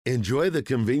Enjoy the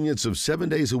convenience of 7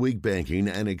 days a week banking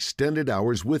and extended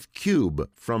hours with Cube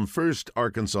from First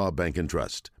Arkansas Bank and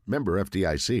Trust. Member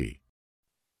FDIC.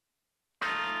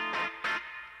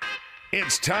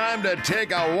 It's time to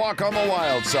take a walk on the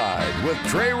wild side with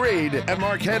Trey Reid and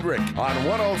Mark Hedrick on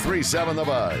 103.7 The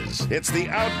Buzz. It's the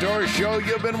outdoor show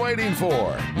you've been waiting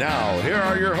for. Now, here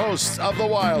are your hosts of the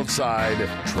wild side,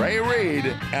 Trey Reid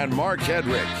and Mark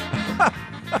Hedrick.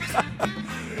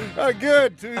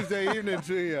 Good Tuesday evening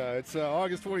to you. It's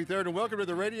August 23rd, and welcome to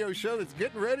the radio show that's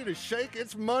getting ready to shake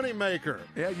its moneymaker.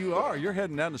 Yeah, you are. You're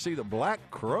heading down to see the Black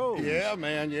Crows. Yeah,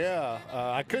 man, yeah.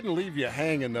 I couldn't leave you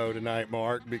hanging, though, tonight,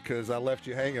 Mark, because I left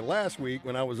you hanging last week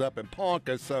when I was up in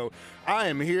Ponca. So I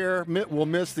am here. We'll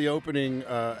miss the opening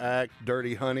act,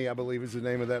 Dirty Honey, I believe is the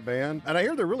name of that band. And I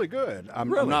hear they're really good. I'm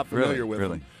not familiar with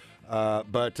them.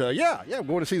 But I'm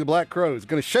going to see the Black Crows.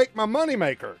 Going to shake my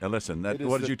moneymaker. Now listen,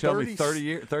 what did you tell me? 30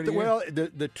 years? Well,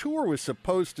 the tour was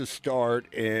supposed to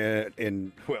start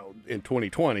in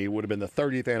 2020. It would have been the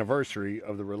 30th anniversary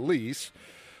of the release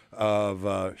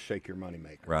of Shake Your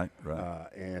Moneymaker. Right.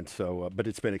 And so, but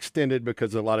it's been extended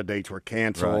because a lot of dates were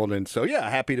canceled. Right. And so,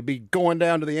 happy to be going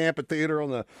down to the amphitheater on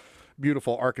the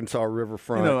beautiful Arkansas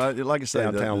riverfront. Like I say,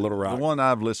 downtown Little Rock. The one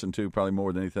I've listened to probably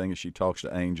more than anything is She Talks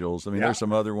to Angels. I mean, there's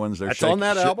some other ones. That's on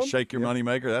that album. Shake Your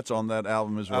Moneymaker. That's on that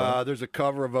album as well. There's a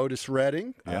cover of Otis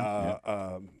Redding.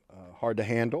 Hard to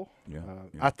Handle.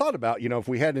 I thought about, if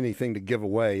we had anything to give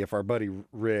away, if our buddy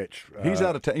Rich. He's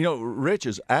out of town. Rich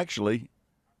is actually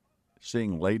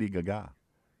seeing Lady Gaga.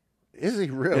 Is he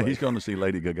really? Yeah, he's going to see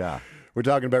Lady Gaga. We're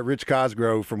talking about Rich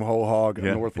Cosgrove from Whole Hog in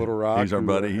North Little Rock. He's our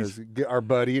buddy. He's our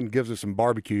buddy and gives us some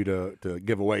barbecue to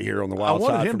give away here on the wild side.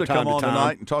 I wanted him to come on time.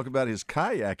 tonight and talk about his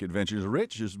kayak adventures.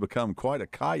 Rich has become quite a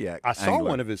kayak I saw angler.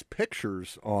 one of his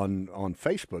pictures on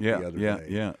Facebook the other day.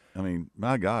 Yeah. I mean,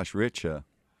 my gosh, Rich.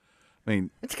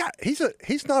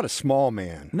 He's not a small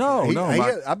man. No.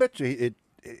 I bet you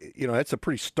it's a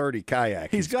pretty sturdy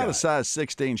kayak. He's got a size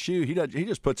 16 shoe. He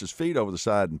just puts his feet over the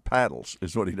side and paddles.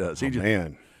 Is what he does.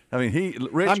 Man. I mean,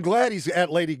 Rich. I'm glad he's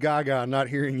at Lady Gaga, not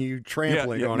hearing you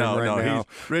trampling on him right now.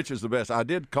 Rich is the best. I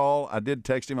did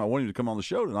text him. I wanted him to come on the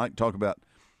show tonight and talk about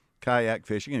kayak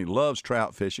fishing, and he loves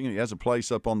trout fishing. And he has a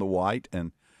place up on the White,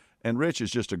 and Rich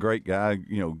is just a great guy.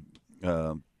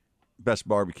 Best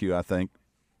barbecue, I think.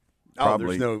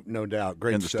 Probably there's no doubt.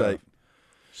 Great in the stuff. state.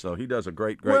 So he does a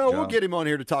great job. Well, we'll get him on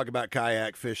here to talk about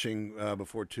kayak fishing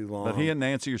before too long. But he and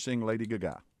Nancy are seeing Lady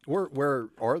Gaga. Where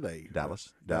are they?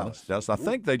 Dallas. I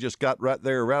think they just got right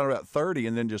there around about 30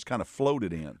 and then just kind of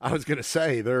floated in. I was going to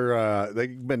say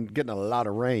they've been getting a lot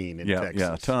of rain in Texas.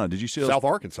 Yeah, a ton. Did you see South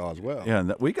Arkansas as well? Yeah,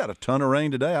 and we got a ton of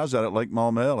rain today. I was out at Lake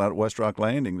Maumelle, out at West Rock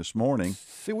Landing this morning.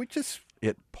 See,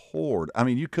 it poured. I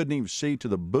mean, you couldn't even see to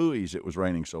the buoys. It was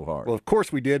raining so hard. Well, of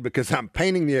course we did, because I'm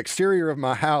painting the exterior of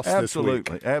my house this week.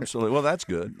 Absolutely. Well, that's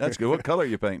good. What color are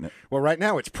you painting it? Well, right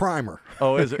now it's primer.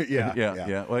 Oh, is it?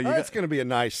 Yeah. Well, it's going to be a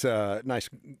nice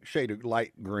shade of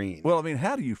light green. Well, I mean,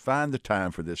 how do you find the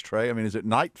time for this, Trey? I mean, is it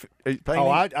night painting?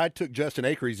 Oh, I took Justin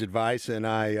Akery's advice, and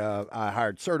I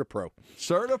hired CertaPro.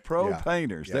 CertaPro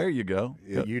painters. Yeah. There you go.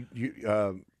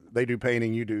 Yeah, they do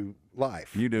painting, you do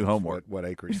life. You do homework. What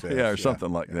Akery says. Or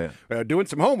something like that. Doing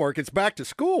some homework. It's back to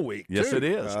school week, Yes, too. it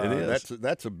is. It is.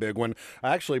 That's a big one.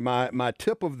 Actually, my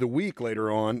tip of the week later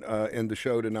on in the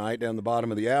show tonight, down the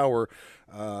bottom of the hour,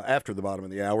 after the bottom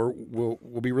of the hour,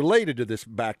 will be related to this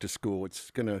back to school.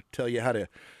 It's going to tell you how to,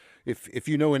 if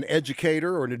you know an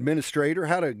educator or an administrator,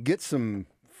 how to get some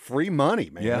free money,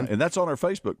 man. Yeah, and that's on our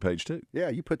Facebook page, too. Yeah,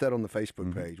 you put that on the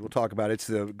Facebook page. We'll talk about it. It's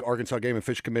the Arkansas Game and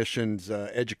Fish Commission's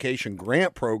education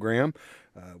grant program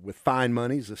with fine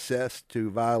monies assessed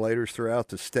to violators throughout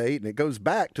the state. And it goes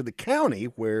back to the county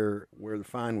where the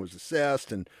fine was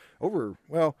assessed. And we're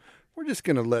just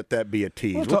going to let that be a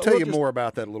tease. We'll tell you more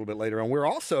about that a little bit later on. We're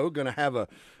also going to have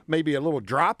maybe a little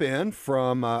drop-in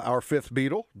from our fifth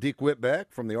Beatle, Deke Whitbeck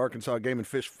from the Arkansas Game and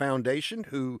Fish Foundation,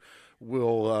 who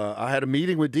I had a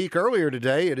meeting with Deke earlier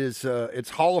today. It's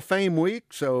Hall of Fame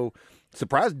week, so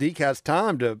surprised Deke has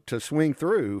time to swing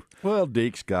through. Well,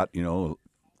 Deke's got,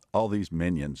 all these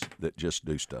minions that just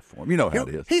do stuff for him. You know how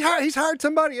it is. He's hired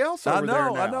somebody else over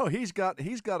there now. I know. He's got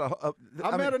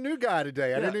I met a new guy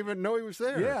today. I didn't even know he was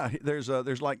there. Yeah, there's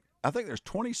I think there's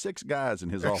 26 guys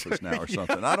in his office now or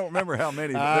something. I don't remember how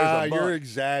many, but there's a bunch. You're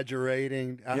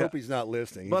exaggerating. I hope he's not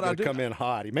listening. He's going to come in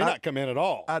hot. He may not come in at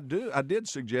all. I did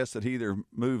suggest that he either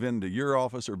move into your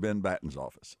office or Ben Batten's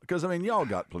office, because, y'all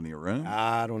got plenty of room.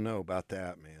 I don't know about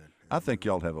that, man. I think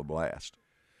y'all have a blast.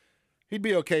 He'd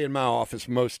be okay in my office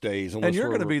most days. And you're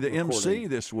going to be the MC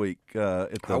this week. I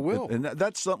will. And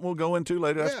that's something we'll go into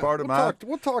later. That's part of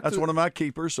we'll talk that's one of my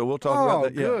keepers, so we'll talk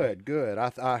about that. Good.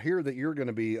 I hear that you're going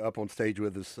to be up on stage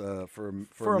with us for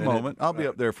a moment. I'll be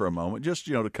up there for a moment, just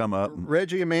to come up.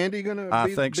 Reggie and Mandy going to I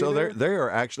be think so. there? They are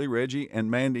actually, Reggie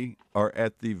and Mandy are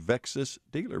at the Vexus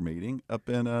dealer meeting up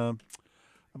in, I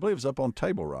believe it's up on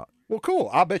Table Rock. Well, cool.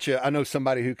 I bet you I know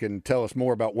somebody who can tell us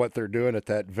more about what they're doing at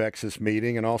that Vexus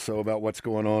meeting and also about what's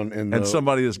going on in the And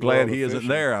somebody that's glad he fishing. isn't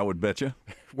there, I would bet you.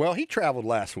 Well, he traveled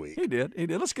last week. He did.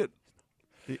 Let's get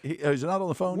 – he's not on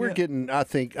the phone We're yet? getting – I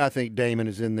think Damon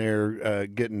is in there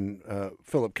getting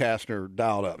Philip Kastner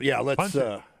dialed up. Yeah, let's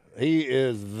he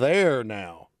is there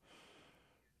now.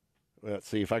 Let's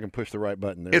see if I can push the right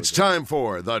button there. It's time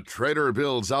for the Trader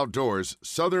Bill's Outdoors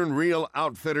Southern Reel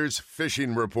Outfitters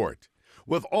Fishing Report.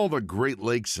 With all the Great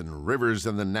Lakes and rivers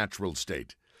in the natural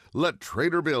state, let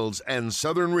Trader Bill's and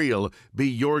Southern Reel be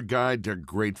your guide to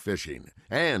great fishing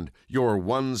and your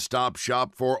one-stop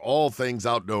shop for all things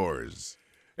outdoors.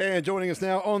 And joining us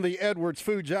now on the Edwards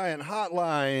Food Giant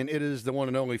Hotline, it is the one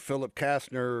and only Philip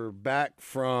Kastner, back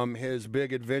from his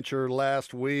big adventure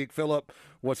last week. Philip,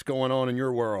 what's going on in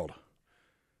your world?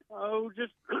 Oh,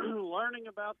 just learning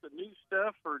about the new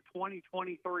stuff for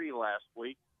 2023 last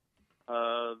week.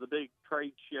 The big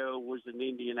trade show was in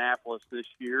Indianapolis this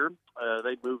year.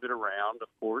 They move it around, of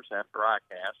course, after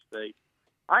ICAST.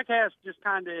 ICAST just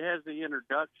kind of has the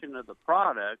introduction of the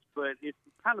products, but it's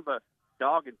kind of a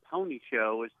dog and pony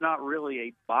show. It's not really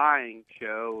a buying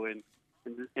show, and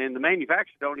the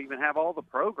manufacturers don't even have all the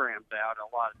programs out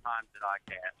a lot of times at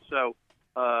ICAST. So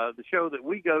the show that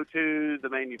we go to, the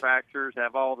manufacturers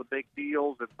have all the big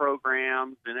deals and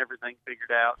programs and everything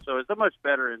figured out. So it's a much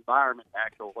better environment to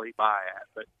actually buy at.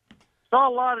 But saw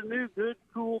a lot of new, good,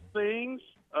 cool things.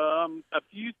 A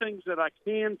few things that I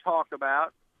can talk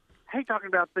about. I hate talking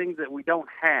about things that we don't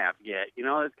have yet.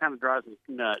 It kind of drives me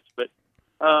nuts. But,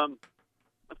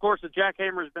 of course, the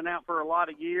jackhammer has been out for a lot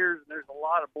of years, and there's a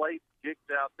lot of blades jigs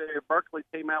out there. Berkeley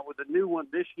came out with a new one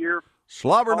this year.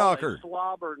 Slobber knocker.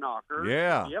 Slobber knocker.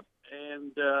 Yeah. Yep.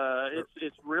 And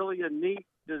it's really a neat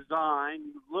design.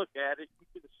 You look at it,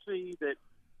 you can see that,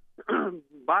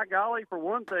 by golly, for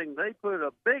one thing, they put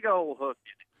a big old hook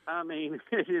in it. I mean,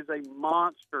 it is a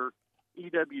monster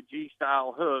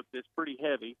EWG-style hook that's pretty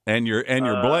heavy. And your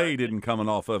blade isn't coming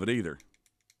off of it either.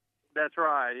 That's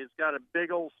right. It's got a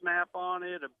big old snap on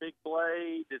it, a big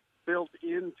blade. It's built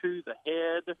into the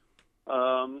head.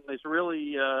 It's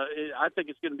really, I think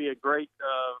it's going to be a great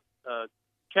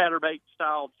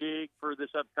chatterbait-style jig for this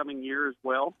upcoming year as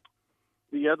well.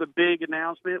 The other big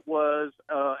announcement was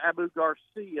Abu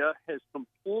Garcia has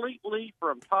completely,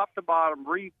 from top to bottom,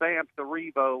 revamped the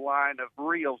Revo line of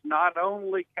reels, not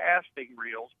only casting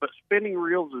reels, but spinning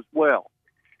reels as well.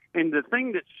 And the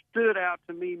thing that stood out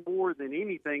to me more than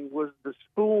anything was the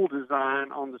spool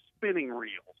design on the spinning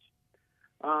reels.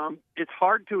 It's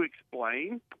hard to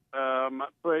explain,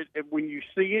 but when you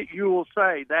see it, you will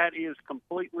say that is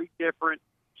completely different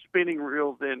spinning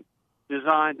reel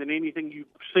design than anything you've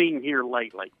seen here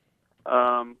lately.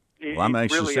 I'm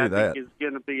anxious to see that. I think is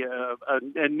going to be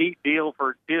a neat deal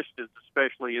for distance,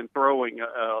 especially in throwing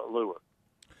a lure.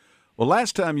 Well,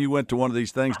 last time you went to one of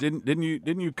these things, didn't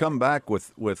you come back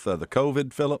with the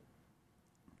COVID, Philip?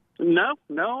 No,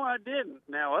 I didn't.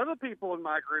 Now other people in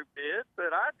my group did,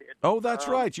 but I didn't. Oh, that's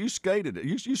right. You skated it.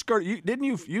 You skirted. Didn't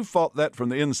you? You fought that from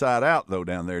the inside out though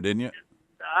down there, didn't you?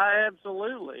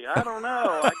 Absolutely. I don't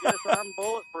know. I guess I'm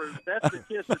bulletproof. That's the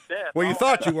kiss of death. Well, you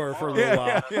thought you were for a little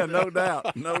while. Yeah, no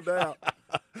doubt. Well,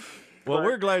 but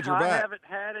we're glad you're back. I haven't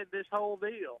had it this whole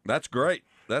deal. That's great.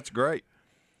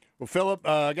 Well, Philip,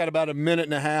 I got about a minute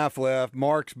and a half left.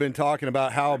 Mark's been talking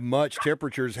about how much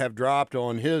temperatures have dropped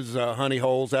on his honey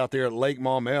holes out there at Lake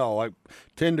Maumelle, like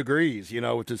 10 degrees,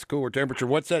 with this cooler temperature.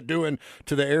 What's that doing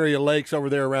to the area lakes over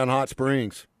there around Hot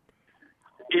Springs?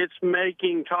 It's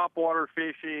making topwater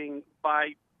fishing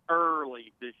bite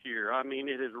early this year. I mean,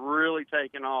 it has really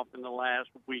taken off in the last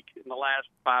week, in the last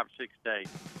 5 or 6 days.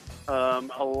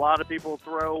 A lot of people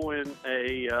throw in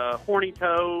a horny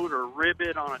toad or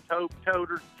ribbit on a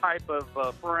toader type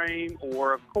of frame,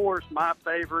 or, of course, my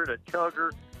favorite, a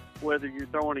chugger, whether you're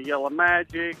throwing a Yellow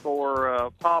Magic or a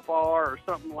Pop-R or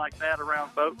something like that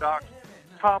around boat docks.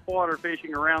 Topwater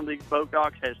fishing around these boat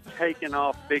docks has taken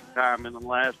off big time in the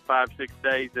last 5 or 6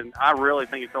 days, and I really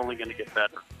think it's only going to get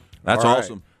better. That's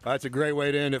awesome. That's a great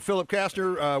way to end it. Philip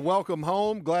Kastner, welcome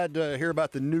home. Glad to hear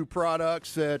about the new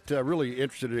products. Really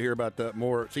interested to hear about that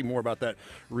more. See more about that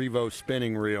Revo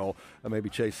spinning reel. Maybe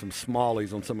chase some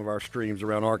smallies on some of our streams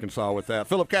around Arkansas with that.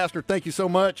 Philip Kastner, thank you so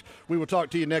much. We will talk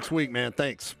to you next week, man.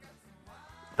 Thanks.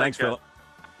 Thanks, care. Philip.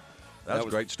 That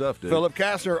was great stuff, dude. Philip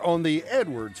Kastner on the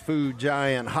Edwards Food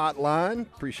Giant hotline.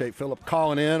 Appreciate Philip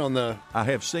calling in on the. I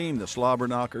have seen the slobber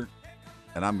knocker,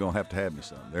 and I'm going to have me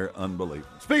some. They're unbelievable.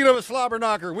 Speaking of a slobber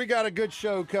knocker, we got a good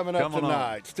show coming up Coming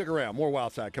tonight. on. Stick around. More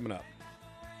Wild Side coming up.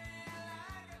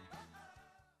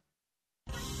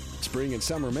 Spring and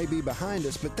summer may be behind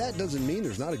us, but that doesn't mean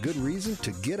there's not a good reason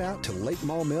to get out to Lake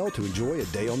Maumelle to enjoy a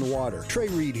day on the water. Trey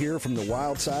Reid here from the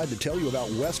Wild Side to tell you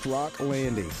about West Rock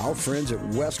Landing. Our friends at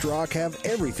West Rock have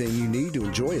everything you need to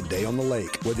enjoy a day on the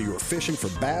lake. Whether you're fishing for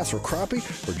bass or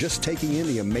crappie or just taking in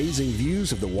the amazing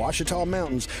views of the Ouachita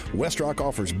Mountains, West Rock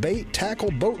offers bait,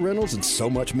 tackle, boat rentals, and so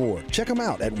much more. Check them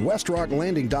out at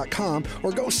westrocklanding.com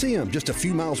or go see them just a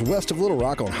few miles west of Little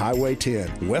Rock on Highway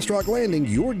 10. West Rock Landing,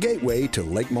 your gateway to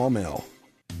Lake Maumelle.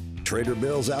 Trader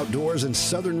Bill's Outdoors and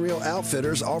Southern Reel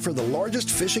Outfitters offer the largest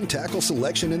fishing tackle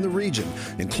selection in the region,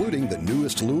 including the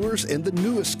newest lures and the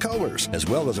newest colors, as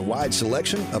well as a wide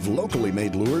selection of locally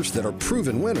made lures that are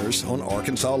proven winners on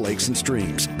Arkansas lakes and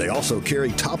streams. They also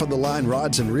carry top-of-the-line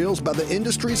rods and reels by the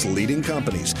industry's leading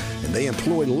companies, and they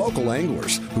employ local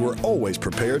anglers who are always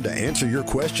prepared to answer your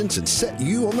questions and set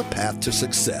you on the path to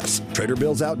success. Trader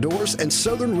Bill's Outdoors and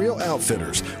Southern Reel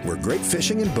Outfitters, where great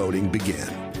fishing and boating begin.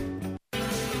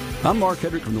 I'm Mark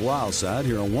Hedrick from the Wild Side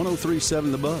here on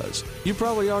 103.7 The Buzz. You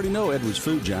probably already know Edwards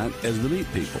Food Giant as the meat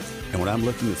people. And when I'm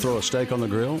looking to throw a steak on the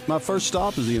grill, my first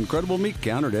stop is the incredible meat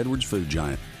counter at Edwards Food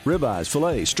Giant. Ribeyes,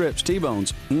 fillets, strips,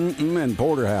 T-bones, and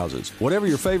porterhouses. Whatever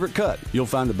your favorite cut, you'll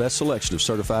find the best selection of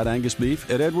certified Angus beef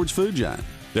at Edwards Food Giant.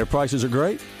 Their prices are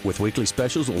great, with weekly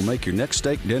specials that will make your next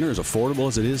steak dinner as affordable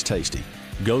as it is tasty.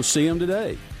 Go see them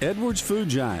today. Edwards Food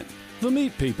Giant, the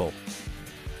meat people.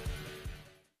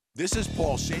 This is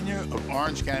Paul Sr. of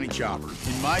Orange County Choppers.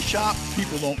 In my shop,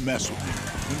 people don't mess with me.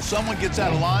 When someone gets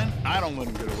out of line, I don't let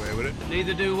them get away with it.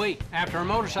 Neither do we. After a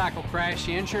motorcycle crash,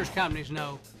 the insurance companies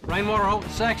know. Rainwater Holt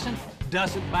and Sexton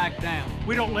doesn't back down.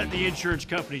 We don't let the insurance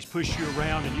companies push you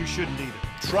around, and you shouldn't either.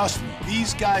 Trust me,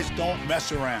 these guys don't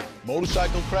mess around.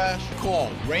 Motorcycle crash? Call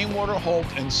Rainwater, Holt,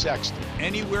 and Sexton.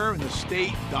 Anywhere in the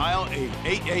state, dial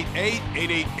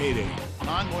 888-8888.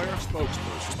 Conware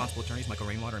spokesperson. Responsible attorneys Michael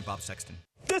Rainwater and Bob Sexton.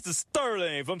 This is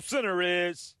Sterling from Center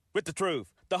Ridge with the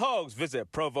truth. The Hogs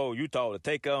visit Provo, Utah to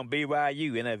take on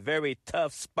BYU in a very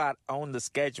tough spot on the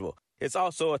schedule. It's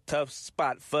also a tough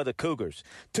spot for the Cougars.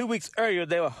 2 weeks earlier,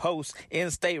 they were host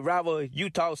in-state rival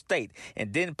Utah State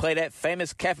and didn't play that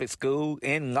famous Catholic school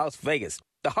in Las Vegas.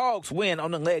 The Hogs win on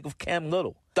the leg of Cam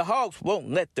Little. The Hogs won't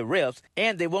let the refs,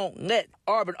 and they won't let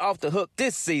Auburn off the hook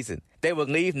this season. They will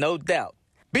leave no doubt.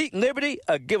 Beat Liberty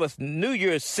or give us New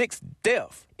Year's 6th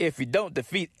death. If you don't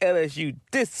defeat LSU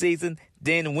this season,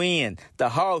 then win. The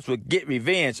Hogs will get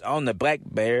revenge on the Black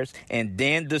Bears and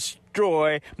then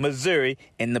destroy Missouri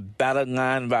in the battle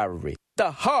line rivalry.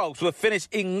 The Hogs will finish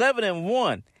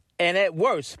 11-1 and at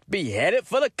worst be headed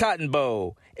for the Cotton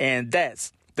Bowl. And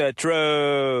that's the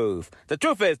truth. The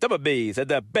truth is Double B's are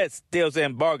the best deals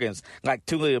and bargains, like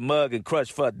 2-liter mug and crush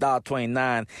for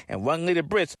 $1.29 and 1-liter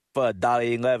Brits for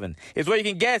 $1.11. It's where you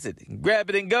can gas it, grab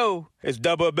it and go. It's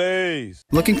Double B's.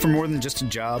 Looking for more than just a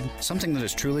job, something that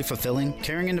is truly fulfilling?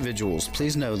 Caring individuals,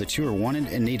 please know that you are wanted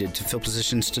and needed to fill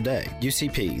positions today.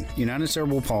 UCP, United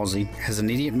Cerebral Palsy, has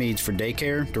immediate needs for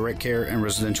daycare, direct care, and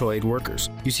residential aid workers.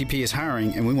 UCP is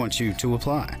hiring and we want you to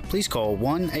apply. Please call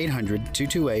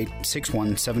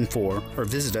 1-800-228-6174 or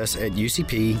visit us at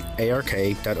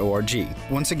ucpark.org.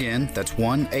 Once again, that's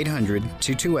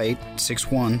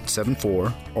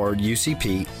 1-800-228-6174 or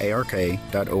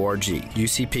ucpark.org.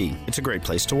 UCP, it's a great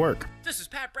place to work. This is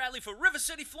Pat Bradley for River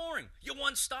City Flooring, your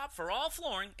one stop for all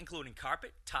flooring, including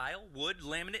carpet, tile, wood,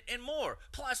 laminate, and more,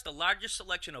 plus the largest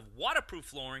selection of waterproof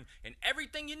flooring and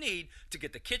everything you need to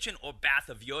get the kitchen or bath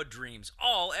of your dreams,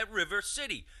 all at River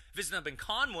City. Visit them in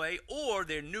Conway or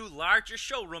their new larger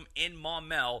showroom in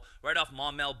Maumelle, right off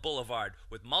Maumelle Boulevard,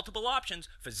 with multiple options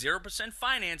for 0%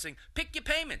 financing. Pick your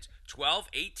payments, 12,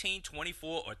 18,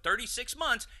 24, or 36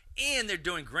 months, and they're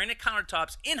doing granite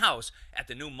countertops in-house at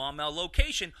the new Maumelle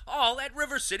location, all at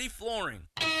River City Flooring.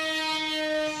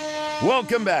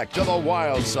 Welcome back to the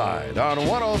Wild Side on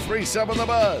 103.7 The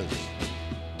Buzz.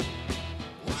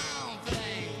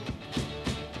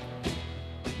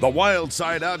 The Wild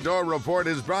Side Outdoor Report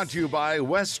is brought to you by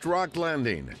West Rock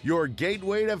Landing, your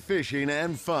gateway to fishing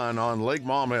and fun on Lake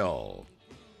Maumelle.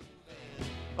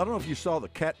 I don't know if you saw the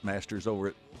Cat Masters over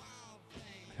at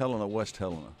Helena, West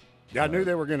Helena. Yeah, I knew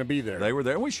they were going to be there. They were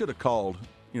there. We should have called,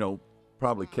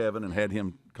 probably Kevin and had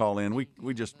him call in.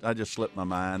 I just slipped my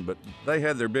mind, but they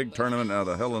had their big tournament out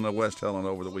of Helena, West Helena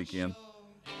over the weekend.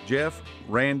 Jeff,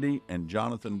 Randy, and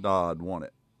Jonathan Dodd won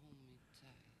it.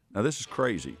 Now, this is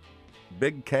crazy.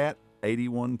 Big cat,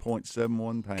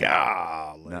 81.71 pounds.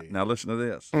 Golly. Now listen to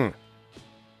this.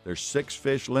 There's 6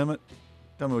 fish limit.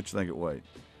 Tell me what you think it weighed.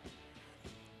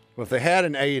 Well, if they had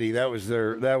an 80, that was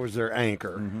their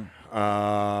anchor. Mm-hmm.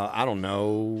 I don't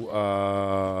know,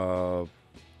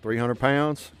 300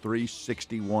 pounds?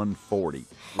 361.40.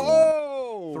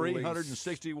 Oh!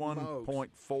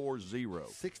 361.40.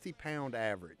 60-pound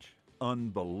average.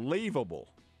 Unbelievable.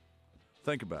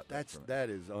 Think about that. That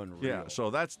is unreal. Yeah, so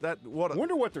that's that. I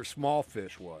wonder what their small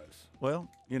fish was. Well,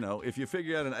 if you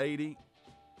figure out an 80,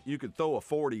 you could throw a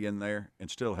 40 in there and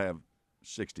still have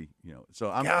 60. So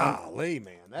Golly,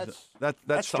 man, that's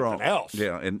strong. something else.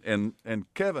 Yeah, and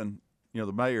Kevin,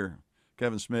 the mayor,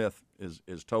 Kevin Smith,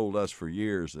 is told us for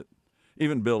years that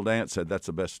even Bill Dance said that's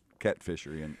the best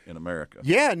catfishery in America.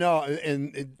 Yeah, no,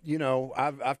 and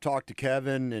I've talked to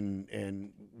Kevin,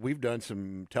 and we've done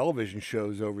some television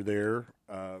shows over there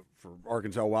for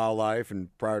Arkansas Wildlife,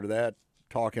 and prior to that,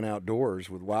 Talking Outdoors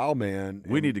with Wildman.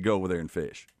 We need to go over there and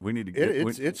fish. We need to.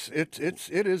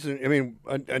 It isn't. I mean,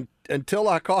 until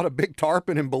I caught a big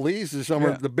tarpon in Belize,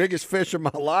 the biggest fish of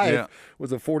my life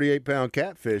was a 48-pound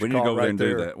catfish. We need to go over there and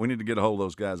do that. We need to get a hold of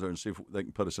those guys there and see if they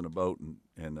can put us in a boat,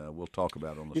 and we'll talk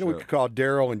about it on the show. We could call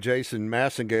Daryl and Jason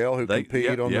Massengale, who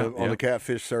compete on the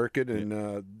catfish circuit,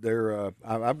 and they're.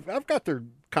 I've got their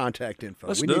contact info.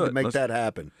 We need to make that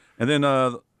happen. And then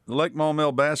the Lake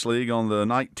Maumelle Bass League on the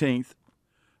 19th.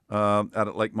 Out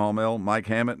at Lake Maumelle, Mike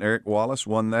Hammett and Eric Wallace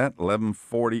won that,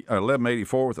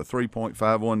 1184 with a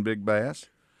 3.51 big bass.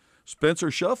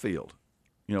 Spencer Sheffield,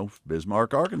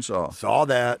 Bismarck, Arkansas. Saw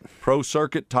that. Pro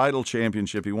Circuit Title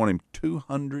Championship. He won him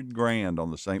 $200,000 on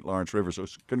the St. Lawrence River. So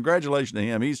congratulations to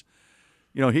him. He's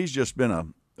just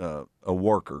been a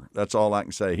worker. That's all I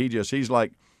can say. He's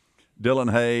like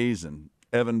Dylan Hayes and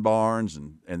Evan Barnes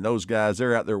and those guys,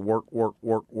 they're out there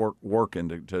working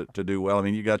to do well. I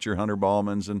mean, you got your Hunter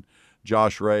Ballmans and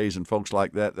Josh Rays and folks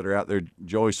like that are out there,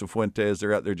 Joey Cifuentes,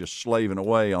 they're out there just slaving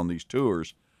away on these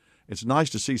tours. It's nice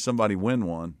to see somebody win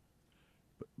one,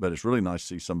 but it's really nice to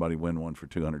see somebody win one for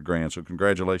 $200,000. So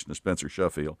congratulations to Spencer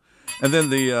Sheffield. And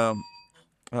then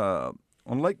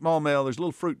on Lake Maumelle, there's a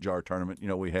little fruit jar tournament,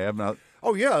 we have. Now,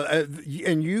 oh, yeah,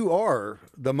 and you are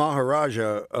the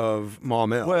Maharaja of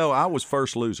Maumelle. Well, I was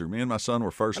first loser. Me and my son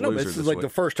were first losers. This is like the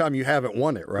first time you haven't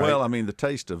won it, right? Well, I mean, the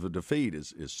taste of a defeat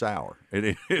is sour.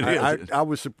 It is. I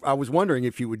was wondering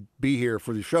if you would be here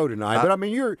for the show tonight, but I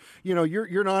mean, you're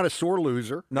not a sore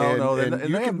loser. No, and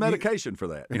they have medication for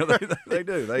that. They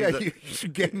do. You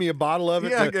gave me a bottle of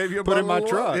it. Yeah, I gave you a put bottle in my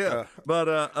truck. Yeah.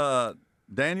 But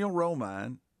Daniel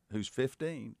Romine, who's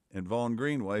 15, and Vaughn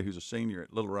Greenway, who's a senior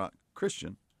at Little Rock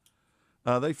Christian,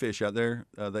 they fish out there.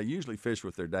 They usually fish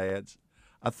with their dads.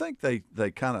 I think they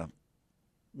kind of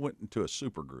went into a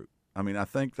super group. I mean, I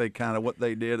think they kind of what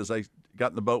they did is they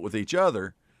got in the boat with each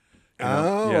other.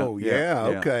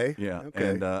 Okay. Yeah.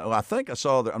 And I think I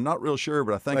saw I'm not real sure,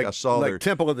 but I think I saw their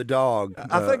Temple of the Dog.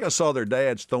 I think I saw their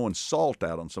dads throwing salt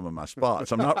out on some of my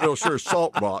spots. I'm not real sure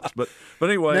salt box, but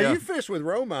anyway. Now you fished with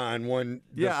Romine won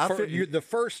the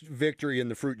first victory in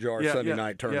the fruit jar Sunday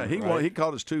night tournament. Yeah, he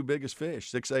caught his 2 biggest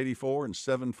fish, 684 and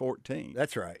 714.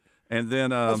 That's right. And then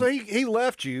so he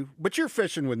left you, but you're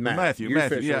fishing with Matthew.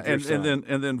 Yeah,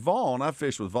 and then Vaughn, I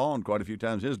fished with Vaughn quite a few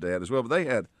times, his dad as well, but they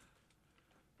had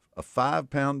a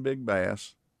 5-pound big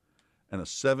bass and a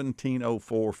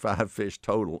 1704 5-fish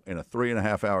total in a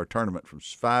 3.5-hour tournament from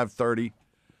 5:30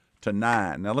 to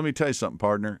 9. Now let me tell you something,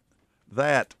 partner.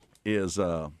 That is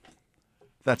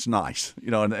that's nice,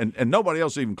 and nobody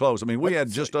else even close. I mean, we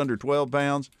had just under 12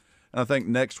 pounds, and I think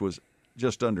next was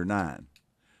just under 9.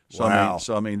 So wow.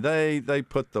 I mean, they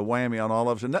put the whammy on all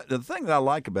of us. And the thing that I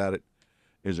like about it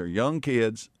is they're young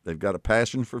kids. They've got a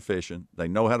passion for fishing. They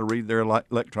know how to read their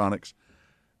electronics.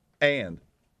 And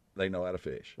they know how to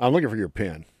fish. I'm looking for your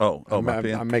pen. My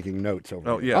pen. I'm making notes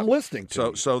over here. Yeah. I'm listening to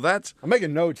you. So that's. I'm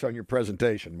making notes on your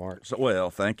presentation, Mark. So, well,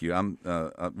 thank you.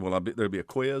 There'll be a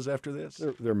quiz after this.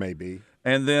 There may be.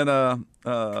 And then that's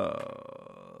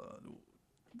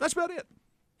about it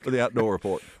for the outdoor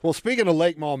report. Well, speaking of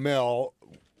Lake Maumelle,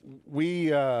 we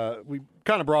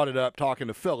kind of brought it up talking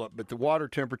to Philip, but the water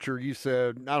temperature, you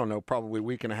said, I don't know, probably a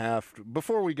week and a half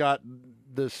before we got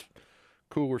this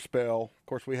cooler spell. Of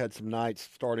course, we had some nights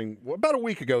starting about a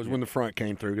week ago is when the front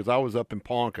came through, because I was up in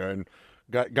Ponca and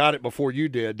got it before you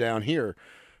did down here.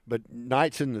 But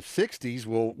nights in the 60s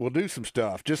will do some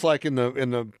stuff. Just like in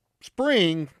the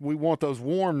spring, we want those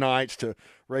warm nights to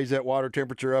raise that water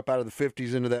temperature up out of the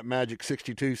 50s into that magic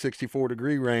 62, 64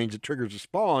 degree range that triggers a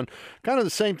spawn. Kind of the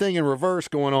same thing in reverse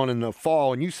going on in the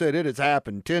fall. And you said it has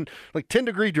happened. 10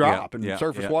 degree drop in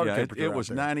surface water temperature. It was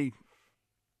 90.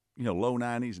 Low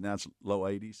 90s, now it's low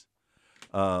 80s.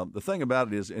 The thing about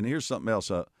it is, and here's something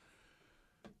else.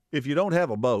 If you don't have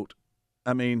a boat,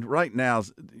 I mean, right now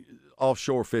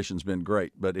offshore fishing's been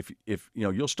great, but if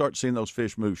you'll start seeing those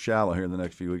fish move shallow here in the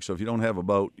next few weeks. So if you don't have a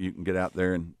boat, you can get out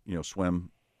there and swim,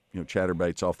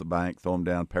 chatterbaits off the bank, throw them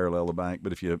down parallel the bank.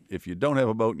 But if you don't have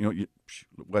a boat,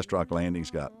 West Rock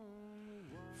Landing's got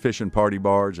fishing party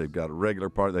barge. They've got a regular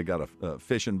party. They've got a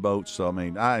fishing boat. So I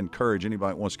mean, I encourage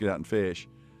anybody that wants to get out and fish,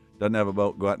 doesn't have a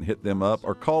boat, go out and hit them up,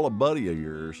 or call a buddy of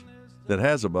yours that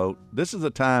has a boat. This is a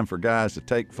time for guys to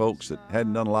take folks that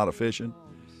hadn't done a lot of fishing.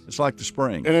 It's like the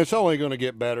spring. And it's only going to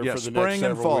get better for the next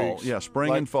several weeks. Yeah,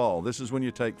 spring and fall. This is when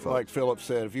you take folks. Like Philip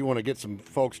said, if you want to get some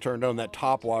folks turned on, that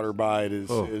topwater bite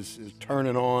is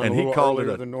turning on and a little he called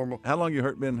earlier it than normal. How long you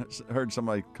heard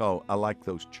somebody call, I like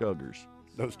those chuggers?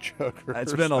 Those chuggers.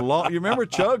 It's been a long. You remember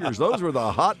chuggers? Those were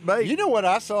the hot bait. You know what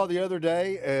I saw the other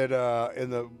day in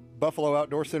the Buffalo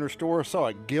Outdoor Center store? I saw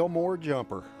a Gilmore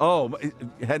jumper. Oh,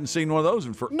 hadn't seen one of those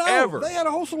in forever. No, they had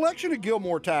a whole selection of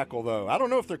Gilmore tackle, though. I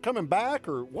don't know if they're coming back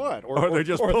or what. Or they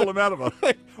just pull them out of a...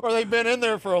 Or they've been in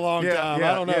there for a long time.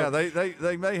 I don't know. Yeah,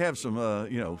 they may have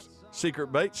some,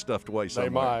 secret bait stuffed away somewhere.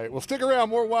 They might. Well, stick around.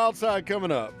 More Wild Side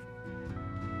coming up.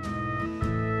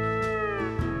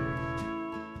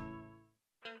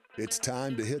 It's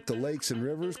time to hit the lakes and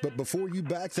rivers, but before you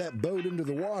back that boat into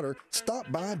the water, stop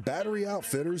by Battery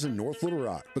Outfitters in North Little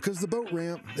Rock, because the boat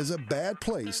ramp is a bad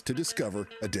place to discover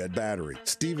a dead battery.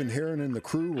 Stephen Heron and the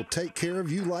crew will take care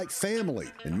of you like family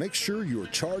and make sure you are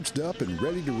charged up and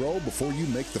ready to roll before you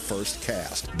make the first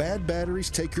cast. Bad batteries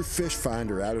take your fish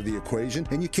finder out of the equation,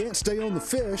 and you can't stay on the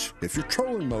fish if your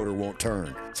trolling motor won't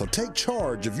turn. So take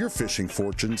charge of your fishing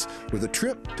fortunes with a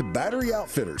trip to Battery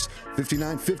Outfitters,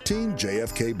 5915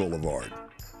 JFK Boulevard.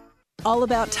 All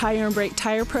About Tire and Brake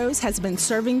Tire Pros has been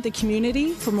serving the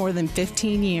community for more than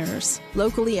 15 years.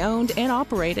 Locally owned and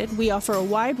operated, we offer a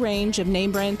wide range of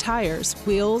name brand tires,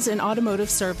 wheels, and automotive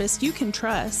service you can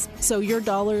trust, so your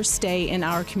dollars stay in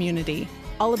our community.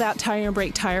 All About Tire and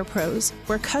Brake Tire Pros,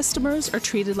 where customers are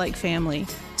treated like family,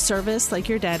 service like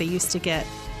your daddy used to get.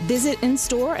 Visit in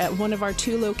store at one of our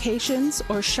 2 locations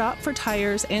or shop for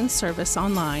tires and service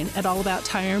online at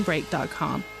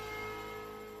allabouttireandbrake.com.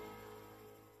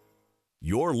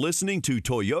 You're listening to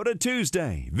Toyota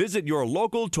Tuesday. Visit your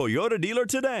local Toyota dealer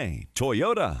today.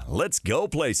 Toyota, let's go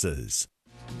places.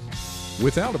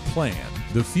 Without a plan,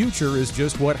 the future is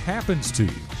just what happens to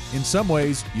you. In some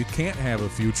ways, you can't have a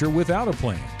future without a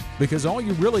plan, because all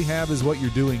you really have is what you're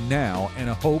doing now and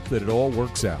a hope that it all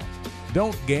works out.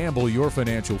 Don't gamble your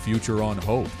financial future on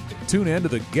hope. Tune in to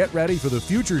the Get Ready for the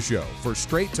Future show for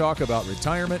straight talk about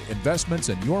retirement, investments,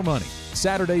 and your money.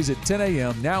 Saturdays at 10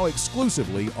 a.m., now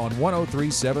exclusively on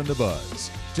 103.7 The Buzz.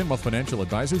 Genwealth Financial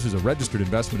Advisors is a registered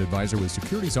investment advisor with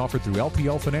securities offered through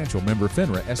LPL Financial, member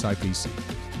FINRA SIPC.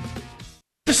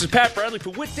 This is Pat Bradley for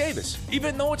Whit Davis.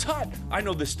 Even though it's hot, I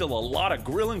know there's still a lot of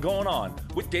grilling going on.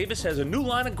 Whit Davis has a new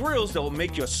line of grills that will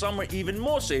make your summer even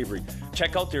more savory.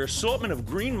 Check out their assortment of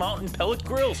Green Mountain pellet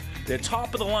grills. They're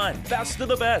top of the line, best of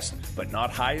the best, but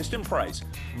not highest in price.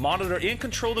 Monitor and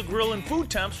control the grill and food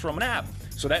temps from an app.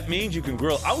 So that means you can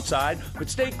grill outside, but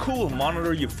stay cool and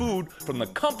monitor your food from the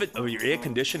comfort of your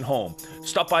air-conditioned home.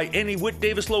 Stop by any Whit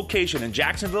Davis location in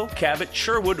Jacksonville, Cabot,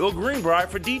 Sherwood, or Greenbrier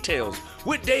for details.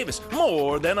 Whit Davis,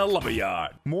 more than a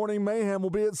lumberyard. Morning Mayhem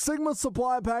will be at Sigma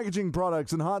Supply Packaging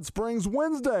Products in Hot Springs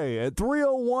Wednesday at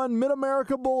 301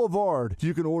 Mid-America Boulevard.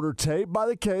 You can order tape by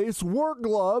the case, work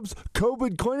gloves,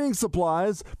 COVID cleaning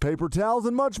supplies, paper towels,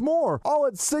 and much more, all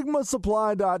at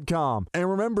SigmaSupply.com.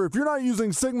 And remember, if you're not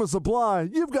using Sigma Supply,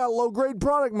 you've got low-grade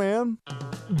product, man.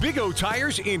 Big O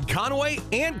Tires in Conway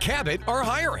and Cabot are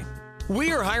hiring.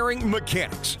 We are hiring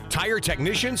mechanics, tire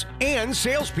technicians, and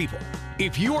salespeople.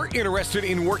 If you are interested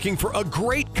in working for a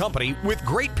great company with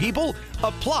great people,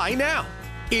 apply now.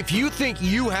 If you think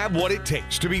you have what it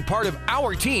takes to be part of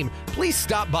our team, please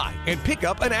stop by and pick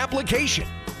up an application.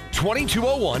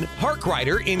 2201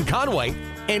 Harkrider in Conway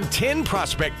and 10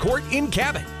 Prospect Court in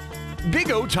Cabot.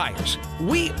 Big O Tires.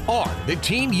 We are the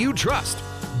team you trust.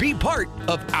 Be part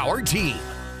of our team.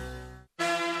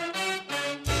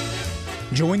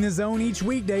 Join the Zone each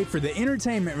weekday for the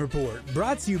Entertainment Report,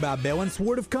 brought to you by Bell &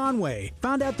 Sword of Conway.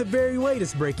 Find out the very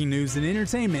latest breaking news and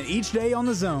entertainment each day on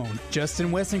the Zone. Justin,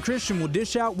 Wes, and Christian will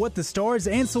dish out what the stars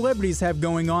and celebrities have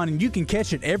going on, and you can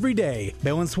catch it every day.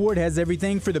 Bell & Sword has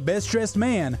everything for the best-dressed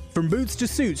man. From boots to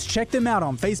suits, check them out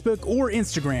on Facebook or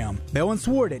Instagram. Bell &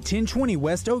 Sword at 1020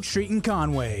 West Oak Street in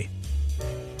Conway.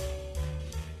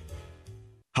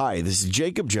 Hi, this is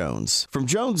Jacob Jones from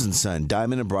Jones & Son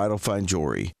Diamond and Bridal Fine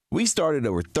Jewelry. We started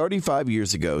over 35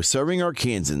 years ago serving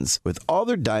Arkansans with all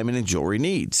their diamond and jewelry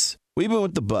needs. We've been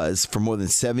with the Buzz for more than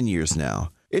 7 years now.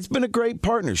 It's been a great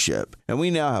partnership, and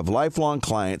we now have lifelong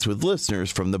clients with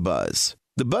listeners from the Buzz.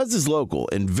 The Buzz is local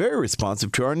and very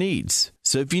responsive to our needs.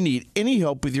 So if you need any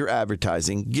help with your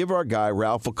advertising, give our guy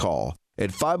Ralph a call at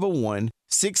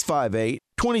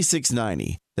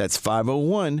 501-658-2690. That's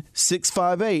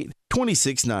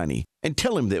 501-658-2690. And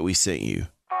tell him that we sent you.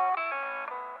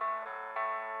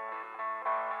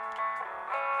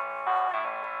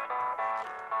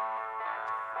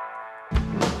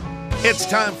 It's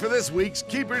time for this week's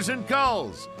Keepers and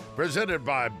Calls, presented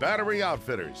by Battery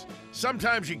Outfitters.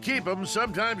 Sometimes you keep them,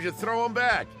 sometimes you throw them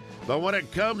back. But when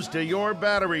it comes to your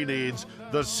battery needs,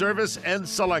 the service and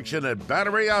selection at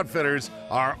Battery Outfitters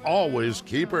are always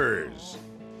keepers.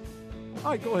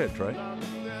 All right, go ahead, Trey.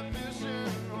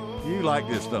 You like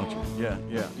this, don't you? Yeah.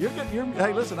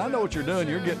 Hey, listen, I know what you're doing.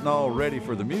 You're getting all ready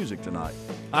for the music tonight.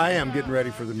 I am getting ready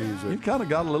for the music. You kind of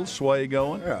got a little sway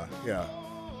going. Yeah.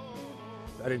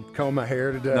 I didn't comb my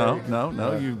hair today.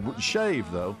 No. You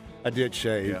shaved, though. I did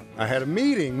shave. Yeah. I had a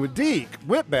meeting with Deke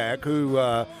Whitback, who,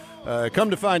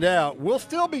 come to find out, will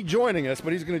still be joining us,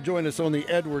 but he's going to join us on the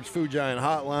Edwards Food Giant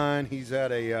hotline. He's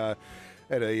at a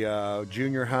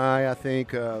junior high, I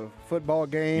think, football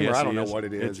game. Yes, or I don't know what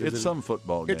it is. It's some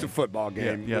football game. It's a football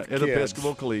game. Yeah, at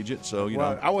Episcopal Collegiate. So, you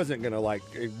know. I wasn't going to,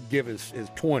 give his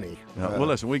 20. Well,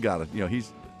 listen, we got it. You know,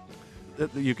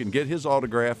 you can get his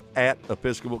autograph at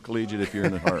Episcopal Collegiate if you're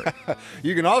in a hurry.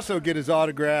 You can also get his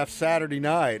autograph Saturday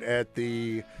night at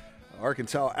the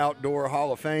Arkansas Outdoor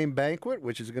Hall of Fame banquet,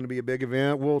 which is going to be a big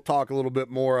event. We'll talk a little bit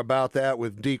more about that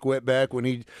with Deke Whitbeck when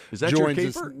he joins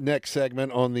us next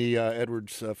segment on the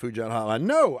Edwards Food Giant Hotline.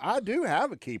 No, I do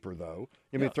have a keeper, though.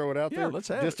 You want me to throw it out there? Yeah, let's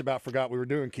have Just about forgot we were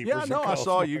doing keepers. Yeah, no, I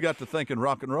saw you got to thinking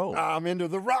rock and roll. I'm into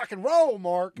the rock and roll,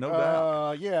 Mark. No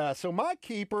doubt. Yeah, so my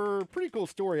keeper, pretty cool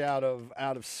story out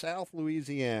of South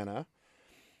Louisiana.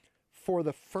 For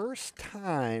the first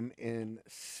time in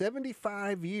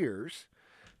 75 years,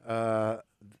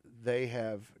 they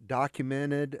have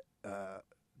documented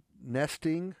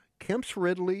nesting Kemp's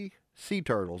Ridley sea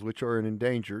turtles, which are an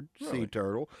endangered sea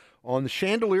turtle, on the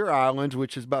Chandelier Islands,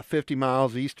 which is about 50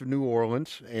 miles east of New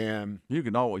Orleans. And you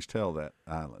can always tell that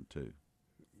island, too.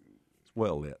 It's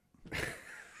well lit.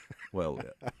 Well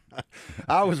lit.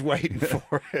 I was waiting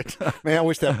for it. Man, I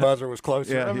wish that buzzer was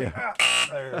closer. Yeah.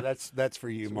 There, that's for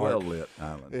you, Mark. Well lit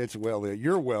island. It's well lit.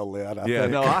 You're well lit, I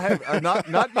think. No, I have not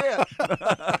yet.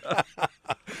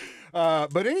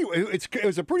 But anyway, it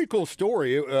was a pretty cool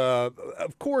story.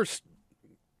 Of course,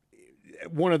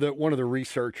 one of the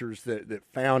researchers that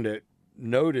found it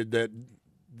noted that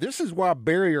this is why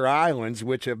barrier islands,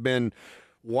 which have been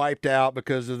wiped out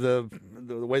because of the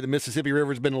way the Mississippi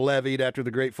River has been leveed after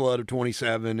the Great Flood of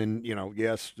 27, and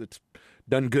yes, it's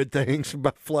done good things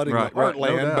by flooding the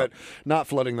heartland, but not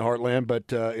flooding the heartland,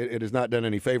 but it has not done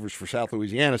any favors for South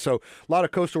Louisiana. So a lot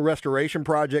of coastal restoration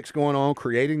projects going on,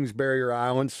 creating these barrier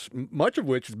islands, much of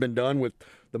which has been done with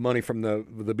the money from the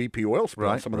BP oil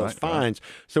spill, some of those fines.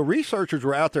 So researchers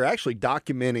were out there actually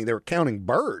documenting, they were counting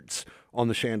birds on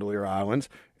the Chandelier Islands,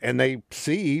 and they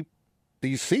see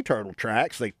these sea turtle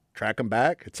tracks. They track them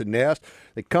back. It's a nest.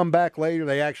 They come back later.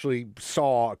 They actually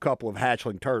saw a couple of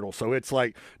hatchling turtles. So it's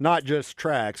like not just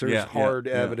tracks. There's hard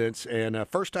evidence. And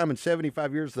first time in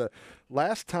 75 years. The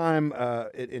last time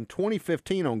in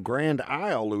 2015 on Grand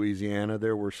Isle, Louisiana,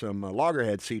 there were some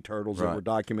loggerhead sea turtles that were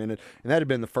documented. And that had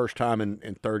been the first time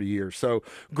in 30 years. So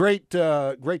great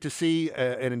to see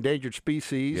an endangered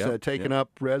species taking up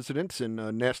residence and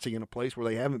nesting in a place where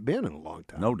they haven't been in a long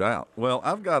time. No doubt. Well,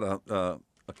 I've got I've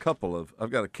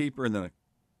got a keeper and then a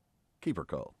keeper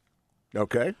call.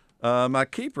 Okay. My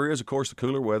keeper is, of course, the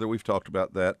cooler weather. We've talked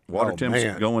about that. Water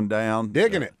temps going down.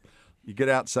 Digging it. You get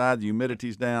outside, the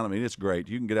humidity's down. I mean, it's great.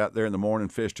 You can get out there in the morning,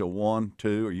 fish till 1,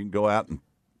 2, or you can go out and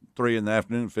 3 in the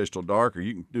afternoon and fish till dark, or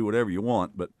you can do whatever you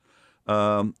want. But,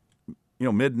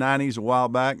 mid-90s a while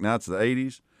back. Now it's the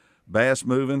 80s. Bass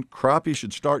moving. Crappie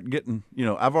should start getting,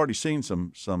 I've already seen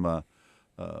some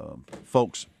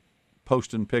folks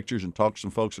posting pictures and talked to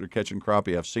some folks that are catching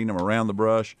crappie. I've seen them around the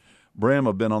brush. Brim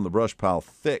have been on the brush pile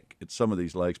thick at some of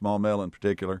these lakes, Maumelle in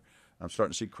particular. I'm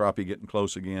starting to see crappie getting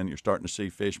close again. You're starting to see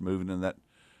fish moving in that,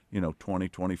 20,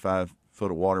 25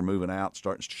 foot of water moving out.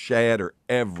 Shad are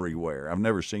everywhere. I've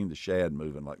never seen the shad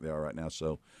moving like they are right now,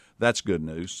 so that's good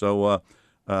news. So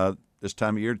this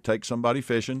time of year, take somebody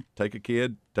fishing, take a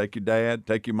kid, take your dad,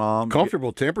 take your mom.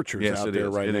 Comfortable temperatures out there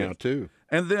right now, too.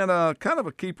 And then kind of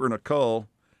a keeper and a cull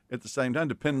at the same time,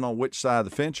 depending on which side of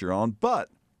the fence you're on. But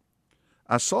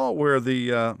I saw where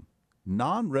the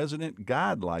non-resident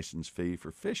guide license fee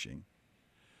for fishing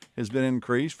has been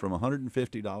increased from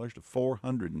 $150 to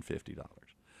 $450.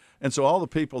 And so all the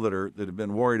people that have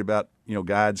been worried about,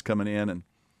 guides coming in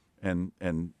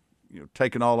and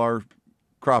taking all our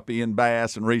crappie and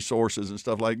bass and resources and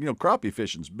stuff like, crappie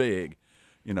fishing's big,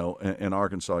 in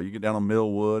Arkansas. You get down on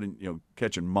Millwood and,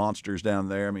 catching monsters down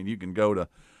there. I mean, you can go to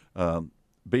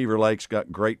Beaver Lake's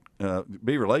got great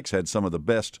Beaver Lake's had some of the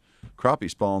best crappie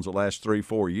spawns the last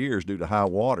 3-4 years due to high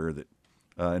water that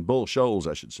and Bull Shoals,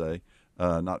 I should say,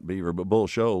 not Beaver, but Bull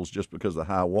Shoals, just because of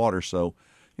the high water. So,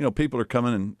 people are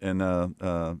coming and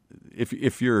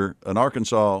if you're an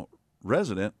Arkansas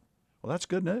resident, well, that's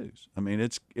good news. I mean,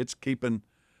 it's keeping,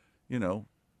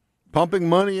 pumping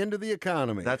money into the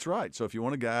economy. That's right. So if you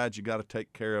want a guide, you got to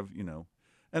take care of,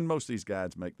 and most of these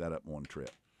guides make that up one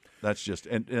trip. That's just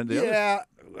and the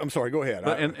I'm sorry. Go ahead.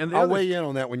 But, I'll weigh in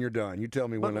on that when you're done. You tell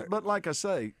me when. But like I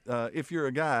say, if you're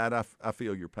a guide, I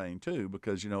feel your pain too,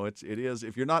 because it is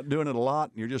if you're not doing it a lot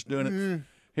and you're just doing it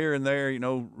here and there,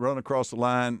 run across the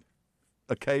line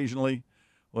occasionally.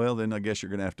 Well, then I guess you're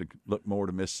going to have to look more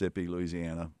to Mississippi,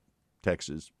 Louisiana,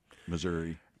 Texas,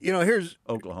 Missouri. Here's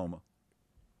Oklahoma.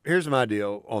 Here's my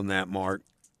deal on that, Mark.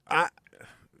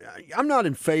 I'm not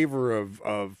in favor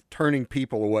of turning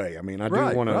people away. I mean, I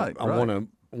do want to. I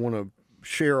want to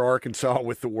share Arkansas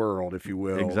with the world, if you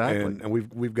will. Exactly.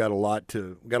 And we've got a lot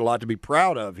to be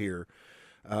proud of here.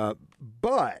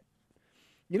 But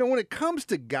when it comes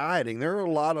to guiding, there are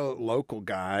a lot of local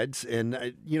guides,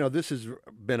 and this has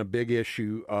been a big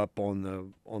issue up on the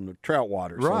trout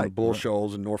waters, on the Bull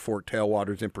Shoals and North Fork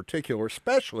tailwaters in particular,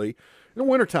 especially in the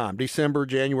wintertime, December,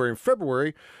 January, and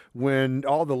February, when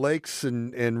all the lakes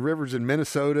and rivers in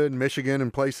Minnesota and Michigan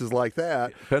and places like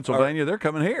that. Pennsylvania, they're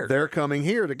coming here. They're coming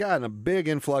here to guide, and a big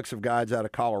influx of guides out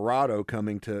of Colorado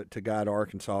coming to guide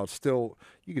Arkansas. It's still,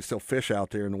 you can still fish out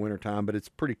there in the wintertime, but it's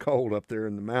pretty cold up there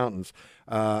in the mountains.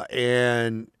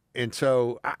 And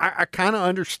so I kind of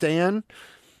understand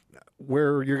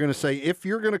where you're going to say, if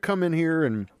you're going to come in here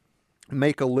and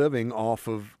make a living off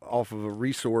of a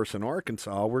resource in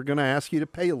Arkansas, we're going to ask you to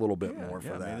pay a little bit more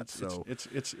for that. I mean, it's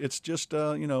just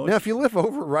now if you live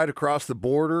over right across the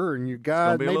border and you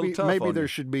guys, maybe there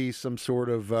should be some sort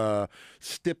of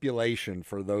stipulation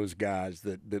for those guys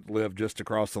that live just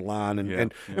across the line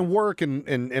and work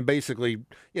and basically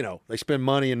they spend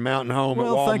money in Mountain Home at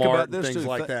Walmart and things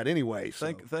like that anyway.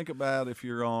 Think about if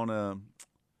you're on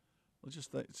let's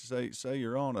just say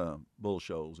you're on Bull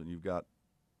Shoals and you've got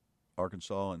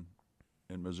Arkansas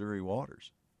and Missouri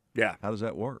waters. Yeah, how does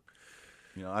that work?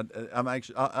 I'm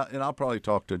actually, and I'll probably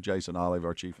talk to Jason Olive,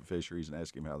 our chief of fisheries, and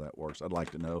ask him how that works. I'd like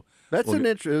to know. That's an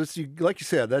interest. Like you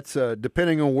said, that's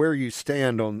depending on where you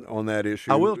stand on that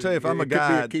issue. I will tell you, if I'm a guide,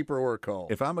 could be a keeper or a call.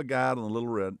 If I'm a guide on the Little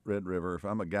Red River, if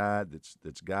I'm a guide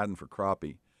that's guiding for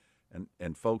crappie,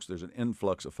 and folks, there's an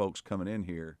influx of folks coming in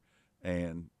here,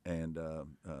 and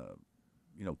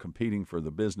competing for the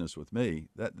business with me,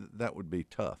 that would be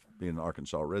tough, being an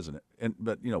Arkansas resident.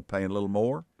 But paying a little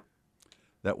more,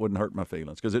 that wouldn't hurt my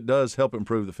feelings, because it does help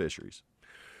improve the fisheries.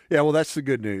 Yeah, well, that's the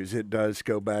good news. It does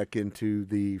go back into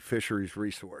the fisheries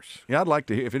resource. Yeah, I'd like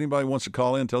to hear, if anybody wants to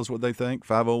call in, tell us what they think,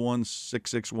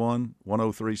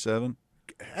 501-661-1037.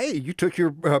 Hey, you took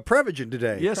your Prevagen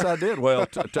today. Yes, I did. Well,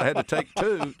 I had to take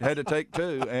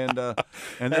two. And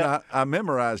then I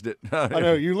memorized it. I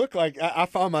know you look like I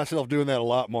find myself doing that a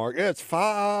lot, Mark. It's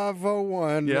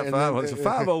 501. Yeah, it's a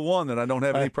 501 that I don't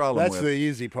have any problem with. That's the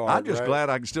easy part. I'm just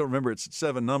glad I can still remember it's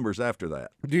 7 numbers after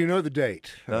that. Do you know the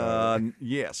date?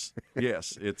 Yes.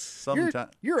 It's sometime.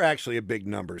 You're actually a big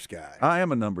numbers guy. I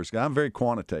am a numbers guy. I'm very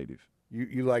quantitative.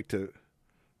 You like to.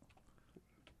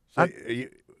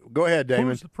 Go ahead, Damon.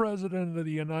 Who's the president of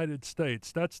the United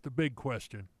States? That's the big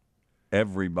question.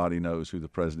 Everybody knows who the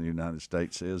president of the United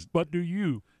States is. But do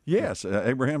you? Yes,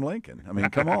 Abraham Lincoln. I mean,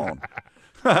 come on.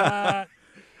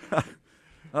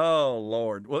 Oh,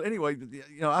 Lord. Well, anyway,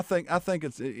 I think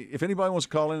it's, if anybody wants to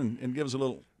call in and give us a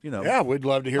little, Yeah, we'd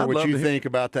love to hear what you think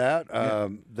about that.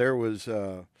 There was,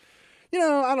 I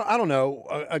don't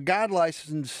know, a guide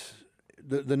license.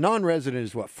 The non-resident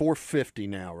is what, $450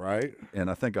 now, right? And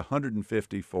I think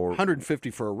 $150 for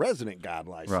a resident guide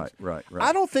license. Right.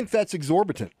 I don't think that's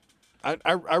exorbitant.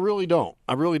 I really don't.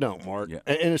 I really don't, Mark. Yeah.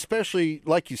 And especially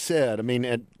like you said, I mean,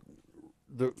 at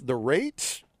the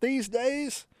rates these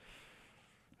days,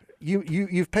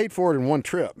 you've paid for it in one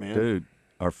trip, man. Dude,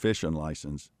 our fishing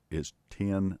license is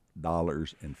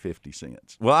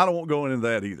 $10.50. Well, I don't want to go into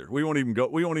that either. We won't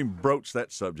even broach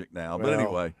that subject now. But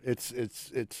anyway,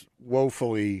 it's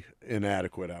woefully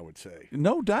inadequate, I would say.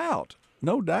 No doubt.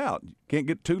 Can't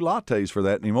get 2 lattes for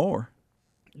that anymore.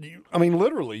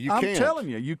 Literally, you can't. I'm telling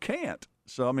you, you can't.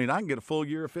 So I can get a full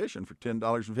year of fishing for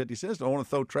 $10.50. I want to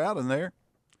throw trout in there.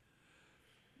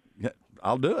 Yeah,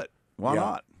 I'll do it. Why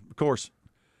not? course,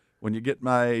 when you get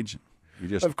my age, you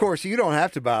just. Of course, you don't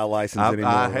have to buy a license anymore.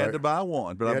 I had right? to buy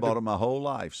one, but I bought it my whole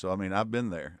life. So I mean, I've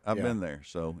been there. I've Yeah. been there.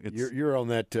 So it's. You're on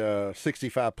that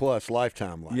 65 plus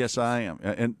lifetime license. Yes, I am,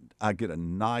 and I get a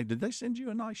nice. Did they send you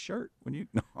a nice shirt when you?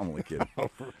 No, I'm only kidding.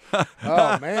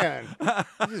 Oh man,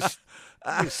 you're just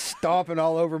stomping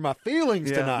all over my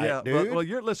feelings tonight, dude. Well,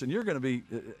 you're going to be,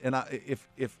 and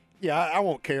if I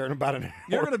won't care in about an hour.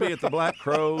 You're going to be at the Black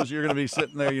Crows. You're going to be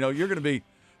sitting there. You're going to be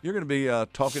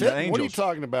talking to angels. What are you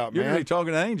talking about, You're man? going to be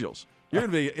talking to angels. You're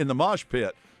going to be in the mosh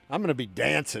pit. I'm going to be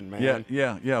dancing, man.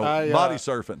 Yeah. Body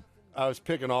surfing. I was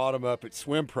picking Autumn up at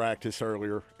swim practice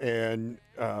earlier, and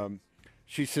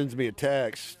she sends me a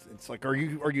text. It's like, "Are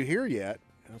you here yet?"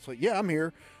 And I was like, "Yeah, I'm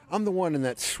here. I'm the one in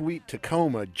that sweet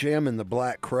Tacoma jamming the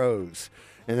Black Crows."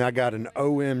 And I got an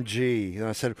OMG. And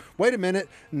I said, "Wait a minute.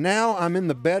 Now I'm in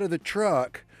the bed of the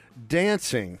truck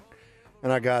dancing."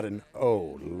 And I got an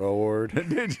 "Oh Lord."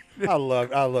 I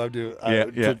love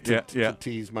to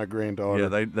tease my granddaughter.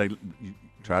 Yeah, they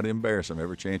try to embarrass them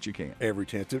every chance you can. Every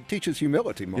chance. It teaches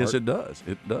humility, Mark. Yes, it does.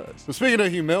 It does. Well, speaking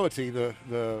of humility,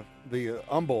 the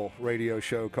Humble radio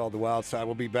show called The Wild Side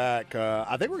will be back.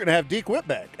 I think we're going to have Deke Whip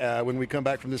back when we come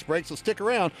back from this break, so stick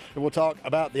around, and we'll talk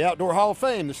about the Outdoor Hall of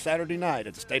Fame this Saturday night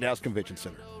at the State House Convention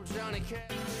Center.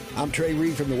 I'm Trey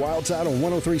Reid from The Wild Side on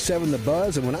 103.7 The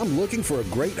Buzz, and when I'm looking for a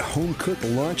great home-cooked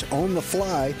lunch on the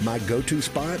fly, my go-to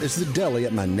spot is the deli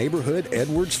at my neighborhood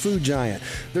Edwards Food Giant.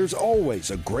 There's always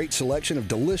a great selection of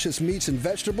delicious meats and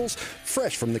vegetables,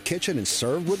 fresh from the kitchen and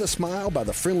served with a smile by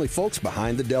the friendly folks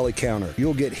behind the deli counter.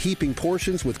 You'll get heaping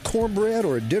portions with cornbread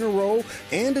or a dinner roll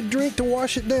and a drink to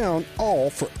wash it down, all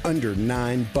for under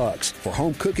 $9. For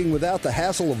home cooking without the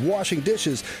hassle of washing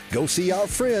dishes, go see our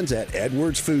friends at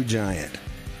Edwards Food Giant.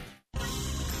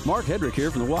 Mark Hedrick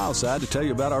here from the Wild Side to tell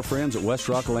you about our friends at West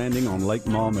Rock Landing on Lake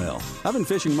Maumelle. I've been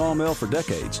fishing Maumelle for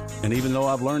decades, and even though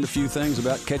I've learned a few things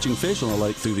about catching fish on the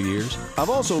lake through the years, I've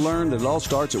also learned that it all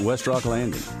starts at West Rock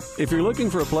Landing. If you're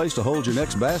looking for a place to hold your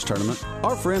next bass tournament,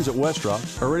 our friends at West Rock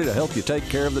are ready to help you take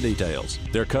care of the details.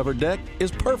 Their covered deck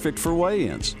is perfect for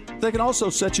weigh-ins. They can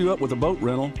also set you up with a boat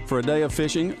rental for a day of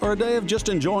fishing or a day of just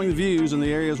enjoying the views and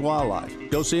the area's wildlife.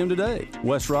 Go see them today.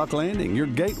 West Rock Landing, your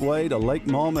gateway to Lake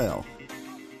Maumelle.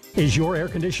 Is your air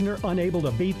conditioner unable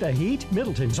to beat the heat?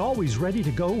 Middleton's always ready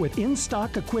to go with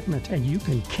in-stock equipment, and you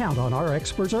can count on our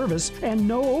expert service and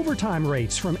no overtime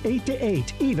rates from 8 to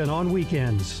 8, even on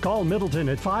weekends. Call Middleton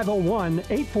at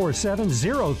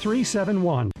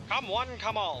 501-847-0371. Come one,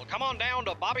 come all. Come on down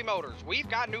to Bobby Motors. We've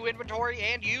got new inventory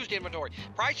and used inventory.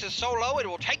 Price is so low it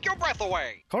will take your breath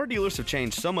away. Car dealers have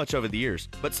changed so much over the years,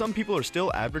 but some people are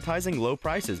still advertising low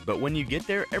prices. But when you get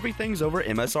there, everything's over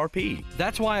MSRP.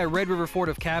 That's why at Red River Ford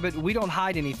of Cabot, we don't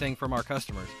hide anything from our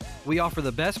customers. We offer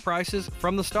the best prices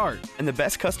from the start. And the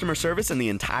best customer service in the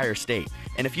entire state.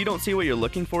 And if you don't see what you're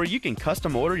looking for, you can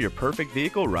custom order your perfect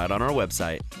vehicle right on our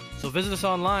website. So visit us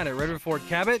online at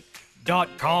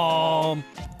redriverfordcabot.com.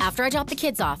 After I drop the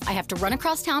kids off, I have to run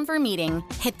across town for a meeting,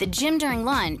 hit the gym during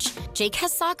lunch. Jake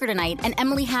has soccer tonight, and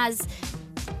Emily has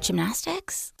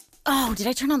gymnastics? Oh, did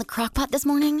I turn on the crock pot this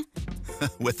morning?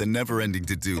 With a never-ending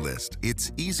to-do list,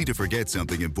 it's easy to forget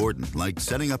something important, like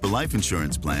setting up a life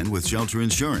insurance plan with Shelter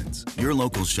Insurance. Your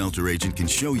local Shelter agent can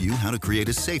show you how to create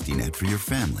a safety net for your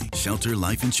family. Shelter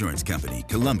Life Insurance Company,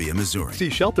 Columbia, Missouri.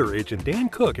 See Shelter agent Dan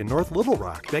Cook in North Little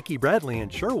Rock, Becky Bradley in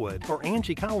Sherwood, or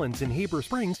Angie Collins in Heber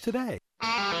Springs today.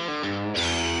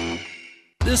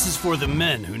 This is for the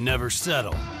men who never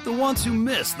settle, the ones who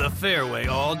miss the fairway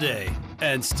all day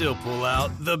and still pull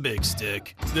out the big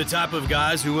stick, the type of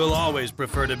guys who will always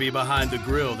prefer to be behind the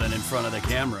grill than in front of the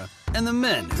camera, and the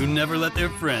men who never let their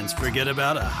friends forget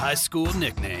about a high school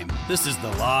nickname. This is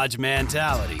the Lodge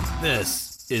mentality.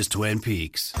 This is Twin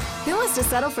Peaks. Who wants to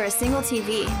settle for a single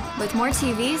TV? With more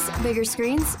TVs, bigger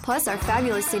screens, plus our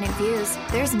fabulous scenic views,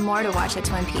 there's more to watch at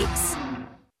Twin Peaks.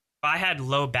 I had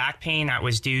low back pain that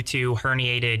was due to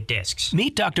herniated discs.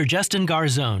 Meet Dr. Justin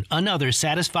Garzone, another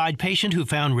satisfied patient who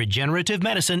found regenerative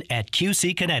medicine at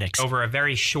QC Kinetics. Over a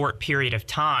very short period of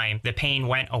time, the pain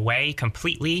went away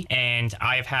completely, and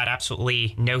I've had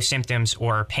absolutely no symptoms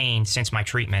or pain since my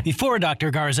treatment. Before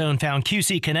Dr. Garzone found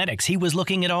QC Kinetics, he was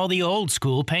looking at all the old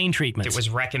school pain treatments. It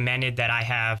was recommended that I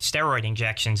have steroid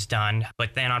injections done,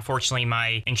 but then unfortunately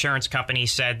my insurance company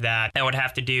said that I would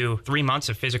have to do 3 months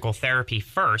of physical therapy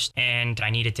first symptoms, and I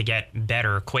needed to get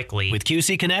better quickly. With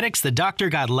QC Kinetics, the doctor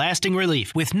got lasting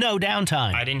relief with no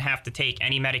downtime. I didn't have to take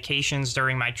any medications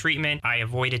during my treatment. I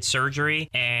avoided surgery,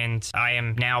 and I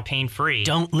am now pain-free.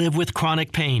 Don't live with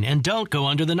chronic pain, and don't go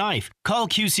under the knife. Call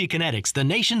QC Kinetics, the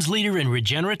nation's leader in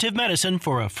regenerative medicine,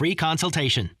 for a free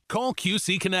consultation. Call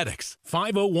QC Kinetics,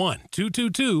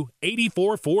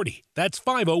 501-222-8440. That's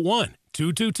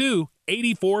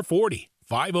 501-222-8440.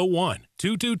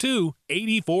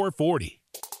 501-222-8440.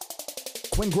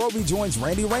 Quinn Grovey joins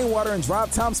Randy Rainwater in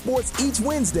Drive Time Sports each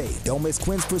Wednesday. Don't miss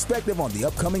Quinn's perspective on the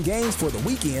upcoming games for the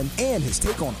weekend and his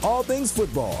take on all things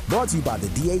football. Brought to you by the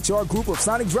DHR Group of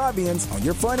Sonic Drive-Ins on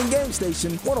your fun and game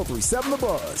station, 103.7 The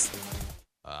Buzz.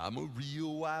 I'm a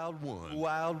real wild one,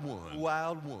 wild one,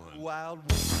 wild one, wild one.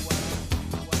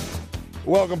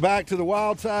 Welcome back to the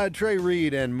Wild Side. Trey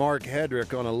Reid and Mark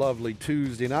Hedrick on a lovely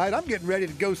Tuesday night. I'm getting ready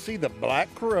to go see the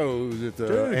Black Crows at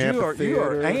the amphitheater. You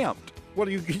are amped. Well,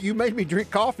 you made me drink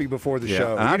coffee before the Yeah,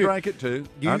 show. I drank it too.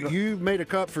 You made a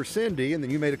cup for Cindy, and then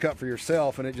you made a cup for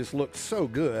yourself, and it just looked so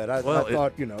good. I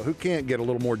thought, who can't get a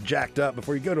little more jacked up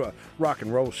before you go to a rock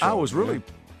and roll show? I was really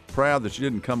proud that you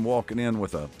didn't come walking in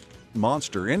with a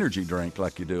Monster energy drink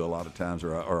like you do a lot of times,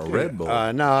 or a Red Bull.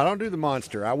 No, I don't do the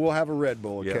Monster. I will have a Red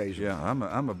Bull occasionally. Yeah,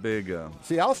 I'm a big.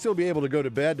 See, I'll still be able to go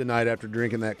to bed tonight after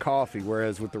drinking that coffee,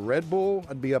 whereas with the Red Bull,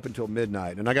 I'd be up until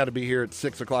midnight. And I got to be here at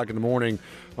 6 o'clock in the morning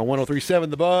on 103.7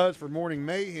 The Buzz for Morning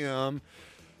Mayhem.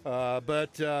 We've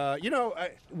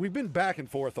been back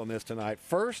and forth on this tonight.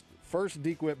 First,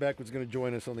 Deke Whitbeck was going to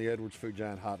join us on the Edwards Food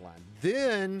Giant hotline.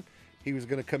 Then he was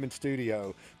going to come in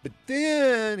studio. But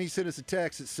then he sent us a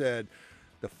text that said,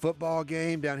 the football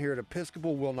game down here at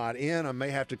Episcopal will not end. I may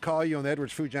have to call you on the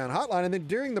Edwards Food Giant hotline. And then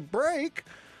during the break,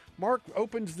 Mark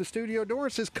opens the studio door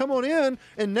and says, come on in.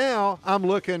 And now I'm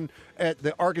looking at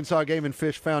the Arkansas Game and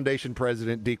Fish Foundation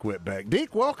president, Deke Whitbeck.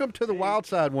 Deke, welcome to the Wild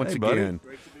Side once again.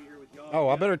 Great to be here with y'all. Oh,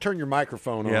 I better turn your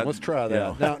microphone on. Yeah. Let's try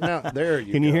that. Yeah. Now, there you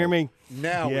go. Can you hear me?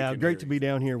 Now we yeah, can great hear to you. be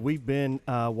down here. We've been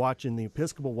watching the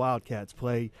Episcopal Wildcats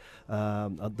play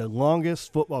the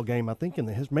longest football game, I think, in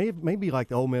the history. Maybe like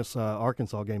the Ole Miss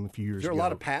Arkansas game a few years Is there ago. a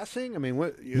lot of passing? I mean,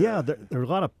 what? Yeah, there are a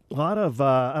lot of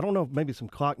I don't know, maybe some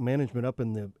clock management up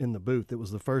in the booth. It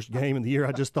was the first game of the year.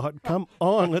 I just thought, come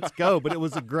on, let's go. But it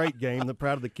was a great game. I'm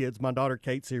proud of the kids. My daughter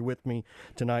Kate's here with me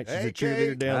tonight. She's a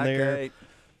cheerleader down there. Kate.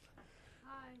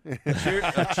 A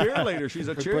cheerleader. She's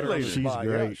a cheerleader. She's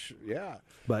great. Yeah.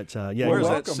 But where's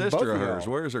that sister of hers?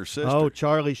 Where's her sister? Oh,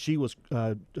 Charlie. She was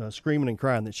screaming and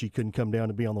crying that she couldn't come down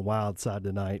to be on the Wild Side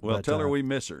tonight. Well, but, tell her we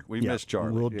miss her. We miss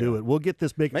Charlie. We'll do it. We'll get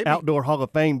this big outdoor Hall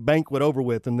of Fame banquet over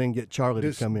with, and then get Charlie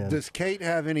to come in. Does Kate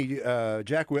have any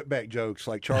Jack Whitbeck jokes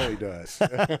like Charlie does? You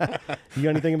got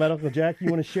anything about Uncle Jack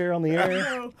you want to share on the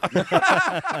air?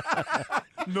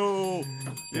 No.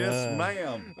 Yes,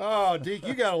 ma'am. Oh, Deke,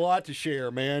 you got a lot to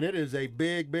share, man. It is a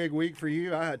big, big week for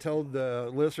you. I had told the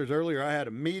listeners earlier I had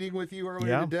a meeting with you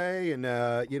earlier today, and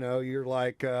you're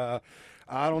like, I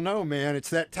don't know, man. It's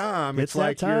that time. It's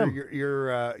like that time.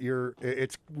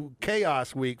 It's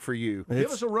chaos week for you.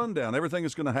 Give us a rundown. Everything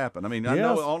that's going to happen. I mean, I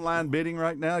know online bidding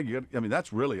right now.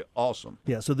 That's really awesome.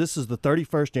 Yeah. So this is the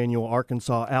 31st annual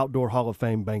Arkansas Outdoor Hall of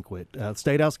Fame banquet,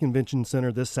 State House Convention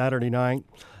Center this Saturday night.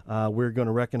 We're going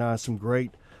to recognize some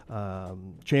great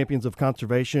champions of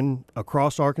conservation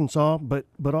across Arkansas, but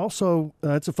also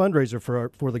it's a fundraiser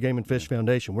for the Game and Fish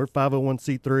Foundation. We're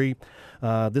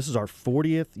 501c3. This is our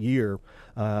 40th year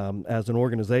as an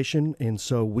organization, and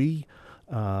so we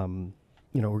we're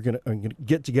going to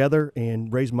get together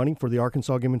and raise money for the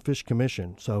Arkansas Game and Fish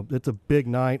Commission. So it's a big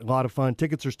night, a lot of fun.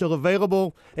 Tickets are still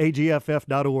available,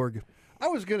 agff.org. I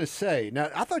was going to say, now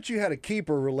I thought you had a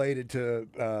keeper related to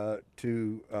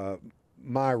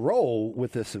my role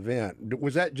with this event.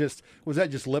 Was that just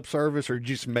lip service, or did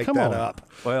you just make that up?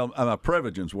 Well, my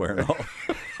Prevagen's wearing off.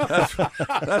 That's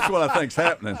what I think's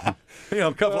happening. A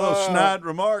couple of those snide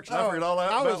remarks, and I figured all that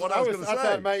about what I was going to say. I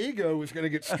thought my ego was going to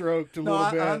get stroked a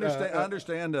little bit. I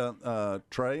understand.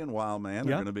 Trey and Wildman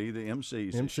are going to be the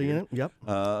MCs. MCing it. Yep.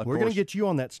 We're going to get you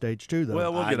on that stage too, though.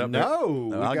 Well, we'll get up there.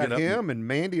 We got him and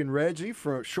Mandy and Reggie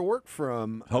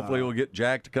from. Hopefully, we'll get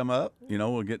Jack to come up.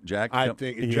 We'll get Jack. I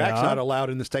think Jack's not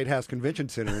allowed in the State House Convention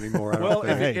Center anymore. I don't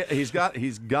think. He's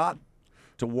got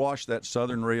to wash that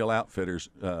Southern Real Outfitters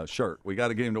shirt. We got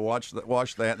to get him to wash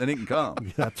that, then he can come.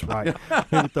 That's right.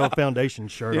 Maybe throw a foundation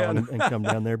shirt on and come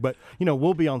down there. But,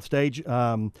 we'll be on stage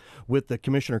with the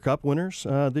Commissioner Cup winners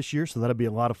this year, so that'll be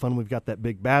a lot of fun. We've got that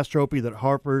big bass trophy that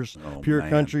Harper's Pure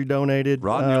Country donated.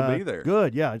 Rodney will be there.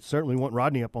 Good, yeah. I certainly want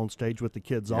Rodney up on stage with the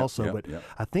kids also. But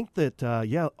I think that,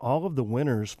 all of the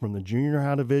winners from the junior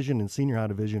high division and senior high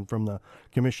division from the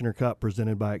Commissioner Cup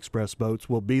presented by Express Boats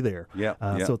will be there.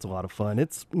 So it's a lot of fun.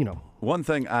 It's, One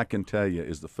thing I can tell you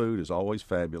is the food is always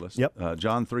fabulous.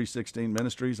 John 316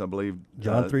 Ministries, I believe,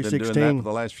 John 316 been doing that for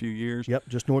the last few years.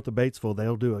 Just north of Batesville.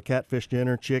 They'll do a catfish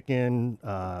dinner, chicken.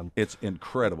 It's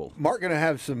incredible. Mark going to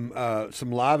have some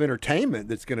live entertainment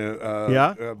that's going to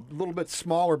a little bit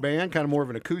smaller band, kind of more of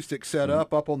an acoustic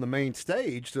setup up on the main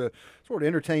stage to sort of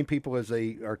entertain people as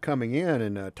they are coming in.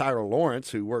 And Tyler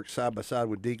Lawrence, who works side by side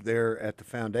with Deke there at the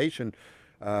foundation,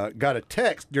 got a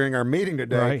text during our meeting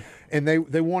today, and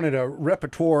they wanted a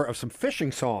repertoire of some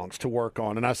fishing songs to work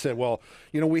on. And I said, well,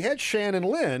 we had Shannon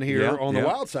Lynn here on the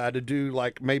Wild Side to do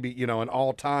like maybe, an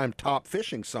all-time top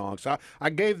fishing song. So I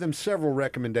gave them several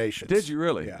recommendations. Did you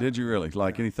really? Yeah. Did you really?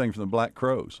 Like anything from the Black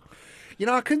Crows?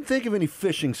 I couldn't think of any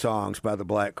fishing songs by the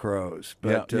Black Crows.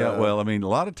 But, well, I mean, a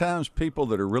lot of times people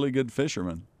that are really good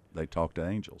fishermen, they talk to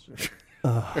angels.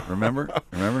 Remember?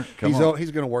 Come on. He's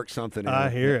going to work something in.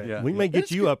 I hear it. We may get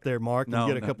you up there, Mark, and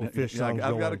get a couple of fish songs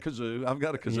I've going. got a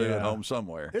kazoo at home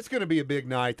somewhere. It's going to be a big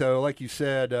night, though. Like you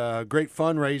said, great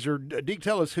fundraiser. Deke,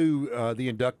 tell us who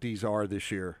the inductees are this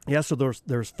year. Yeah, so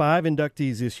there's 5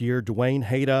 inductees this year. Dwayne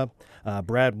Hayda,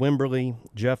 Brad Wimberly,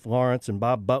 Jeff Lawrence, and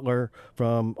Bob Butler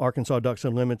from Arkansas Ducks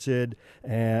Unlimited.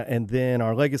 And then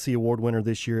our Legacy Award winner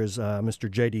this year is Mr.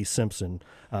 J.D. Simpson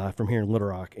from here in Little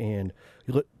Rock. And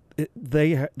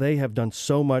they have done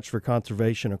so much for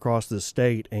conservation across the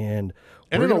state, and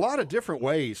in a lot of different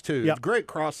ways too. It's a great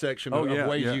cross section of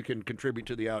ways you can contribute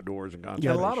to the outdoors and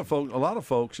conservation. A lot of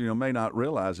folks, may not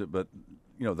realize it, but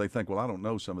they think, well, I don't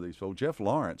know some of these folks. Jeff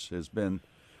Lawrence has been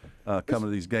coming to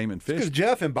these game and fish. Because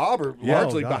Jeff and Bob are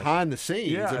largely behind the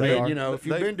scenes. If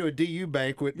you've been to a DU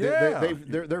banquet,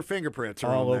 their fingerprints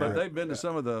are all on there. But they've been to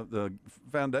some of the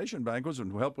foundation banquets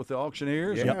and helped with the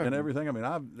auctioneers and everything. I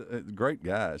mean, great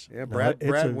guys. Yeah, Brad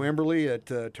Wimberly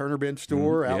at Turner Bend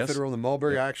Store, outfitter on the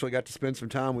Mulberry. I actually got to spend some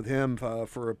time with him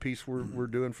for a piece we're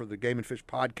doing for the Game and Fish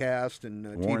podcast and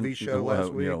TV show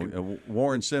last week.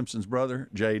 Warren Simpson's brother,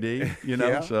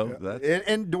 JD. So that's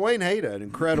and Dwayne Hayda, an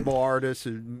incredible artist.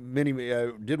 Many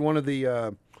did one of the.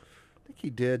 I think he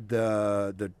did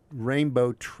the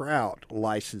rainbow trout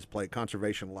license plate,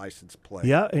 conservation license plate.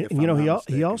 Yeah, and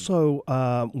he also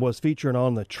was featuring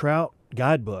on the trout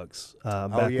guidebooks.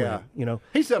 Back when,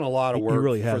 he's done a lot of work. He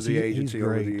really has. For the agency he's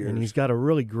great, over the years, and he's got a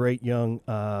really great young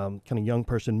young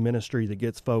person ministry that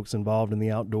gets folks involved in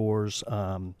the outdoors.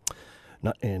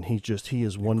 And he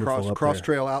is wonderful. Cross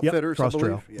Trail Outfitters, Cross I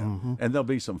believe. Trail. Yeah. Mm-hmm. And there'll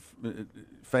be some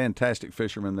fantastic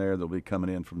fishermen there. They'll be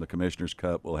coming in from the Commissioner's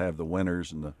Cup. We'll have the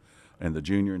winners and the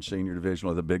junior and senior division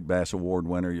with the Big Bass Award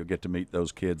winner. You'll get to meet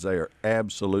those kids. They are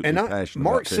absolutely passionate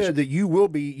Mark about fishing. said that you will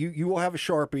be you will have a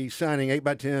Sharpie signing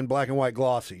 8x10 black and white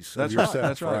glossies. That's yourself, right.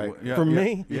 That's right. Yeah, For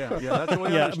me? Yeah. That's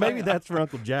what we understand. Maybe that's for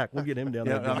Uncle Jack. We'll get him down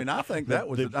there. I mean, I think that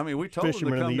was. We told him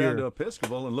to come down to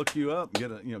Episcopal and look you up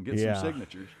and get some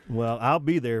signatures. Well, I'll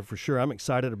be there for sure. I'm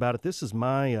excited about it. This is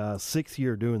my 6th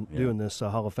year doing this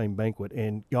Hall of Fame banquet,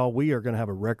 and y'all, we are going to have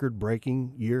a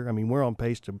record-breaking year. I mean, we're on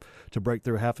pace to break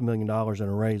through $500,000 in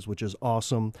a raise, which is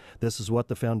awesome. This is what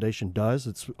the foundation does.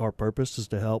 It's our purpose is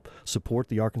to help support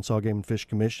the Arkansas Game and Fish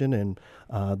Commission, and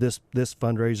this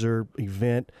fundraiser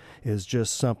event is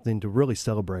just something to really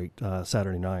celebrate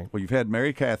Saturday night. Well, you've had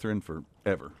Mary Catherine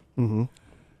forever. Mm-hmm.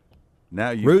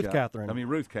 Now Ruth Catherine.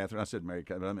 Ruth Catherine. I said Mary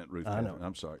Catherine. I meant Ruth Catherine. Know.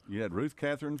 I'm sorry. You had Ruth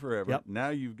Catherine forever. Yep. Now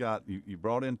you've got you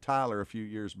brought in Tyler a few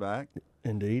years back.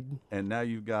 Indeed. And now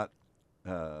you've got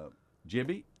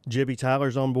Jibby. Jibby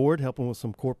Tyler's on board, helping with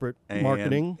some corporate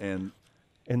marketing.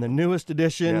 And the newest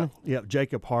addition,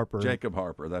 Jacob Harper. Jacob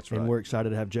Harper, that's right. And we're excited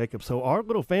to have Jacob. So our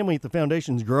little family at the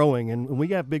foundation's growing, and we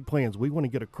have big plans. We want to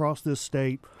get across this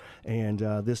state, and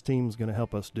this team's going to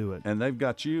help us do it. And they've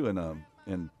got you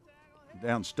in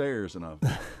downstairs in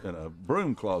a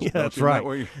broom closet. Yeah, that's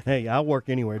right. Hey, I'll work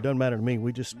anywhere. It doesn't matter to me.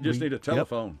 We just need a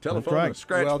telephone. Telephone right. and a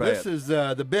scratch pad. This is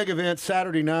the big event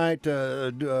Saturday night.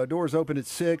 Doors open at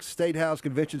 6. State House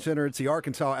Convention Center. It's the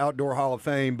Arkansas Outdoor Hall of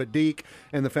Fame. But Deke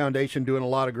and the foundation doing a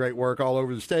lot of great work all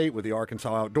over the state with the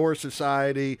Arkansas Outdoor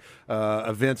Society,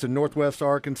 events in Northwest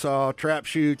Arkansas, trap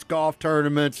shoots, golf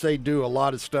tournaments. They do a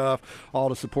lot of stuff, all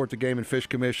to support the Game and Fish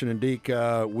Commission. And Deke,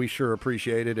 we sure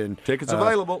appreciate it. And tickets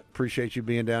available. Appreciate you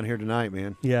being down here tonight,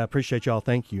 man. Yeah, appreciate y'all.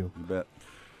 Thank you. You bet.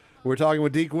 We're talking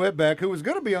with Deke Whitbeck, who was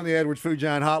going to be on the Edwards Food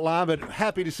Giant hotline, but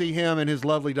happy to see him and his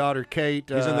lovely daughter, Kate.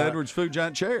 He's in the Edwards Food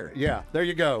Giant chair. Yeah, there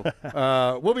you go.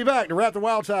 We'll be back to wrap the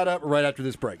Wild Side up right after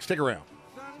this break. Stick around.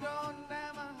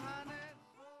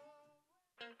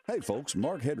 Hey folks,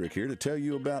 Mark Hedrick here to tell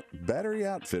you about Battery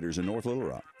Outfitters in North Little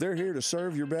Rock. They're here to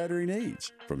serve your battery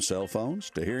needs, from cell phones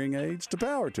to hearing aids to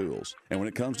power tools. And when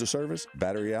it comes to service,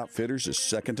 Battery Outfitters is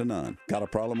second to none. Got a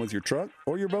problem with your truck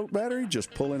or your boat battery?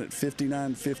 Just pull in at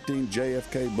 5915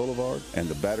 JFK Boulevard and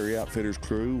the Battery Outfitters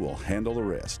crew will handle the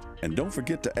rest. And don't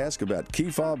forget to ask about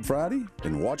Key Fob Friday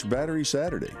and watch Battery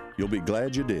Saturday. You'll be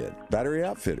glad you did. Battery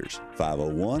Outfitters,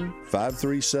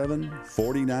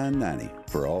 501-537-4990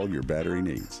 for all your battery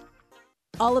needs.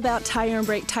 All About Tire and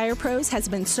Brake Tire Pros has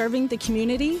been serving the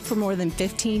community for more than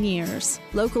 15 years.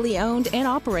 Locally owned and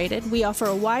operated, we offer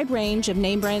a wide range of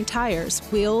name brand tires,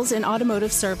 wheels, and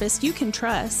automotive service you can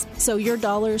trust, so your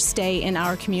dollars stay in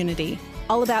our community.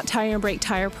 All About Tire and Brake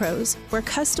Tire Pros, where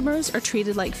customers are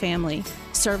treated like family,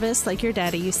 service like your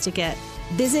daddy used to get.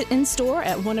 Visit in store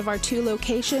at one of our 2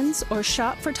 locations or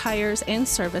shop for tires and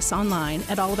service online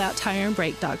at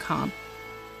allabouttireandbrake.com.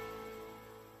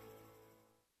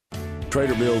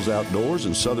 Trader Bill's Outdoors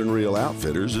and Southern Reel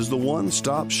Outfitters is the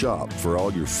one-stop shop for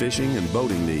all your fishing and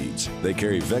boating needs. They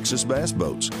carry Vexus bass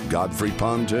boats, Godfrey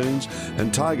pontoons,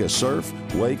 and Taiga surf,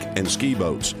 wake, and ski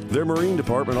boats. Their marine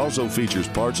department also features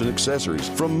parts and accessories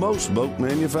from most boat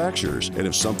manufacturers. And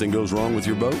if something goes wrong with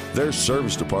your boat, their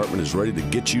service department is ready to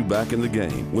get you back in the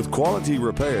game with quality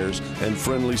repairs and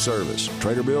friendly service.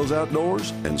 Trader Bill's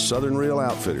Outdoors and Southern Reel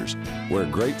Outfitters, where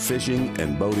great fishing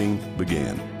and boating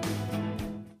begin.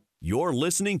 You're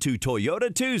listening to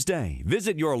Toyota Tuesday.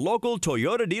 Visit your local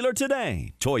Toyota dealer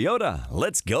today. Toyota,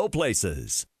 let's go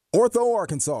places. Ortho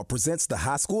Arkansas presents the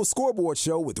High School Scoreboard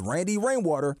Show with Randy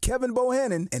Rainwater, Kevin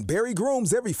Bohannon, and Barry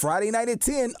Grooms every Friday night at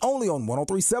 10, only on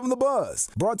 103.7 The Buzz.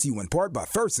 Brought to you in part by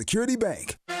First Security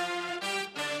Bank.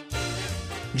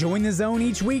 Join the Zone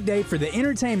each weekday for the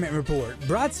Entertainment Report,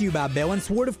 brought to you by Bell &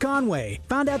 Swart of Conway.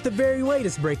 Find out the very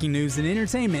latest breaking news and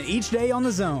entertainment each day on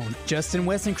the Zone. Justin,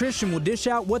 Wes, and Christian will dish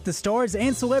out what the stars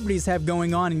and celebrities have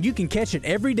going on, and you can catch it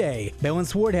every day. Bell &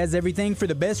 Swart has everything for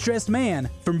the best-dressed man.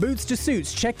 From boots to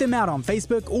suits, check them out on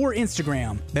Facebook or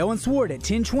Instagram. Bell & Swart at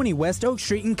 1020 West Oak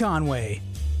Street in Conway.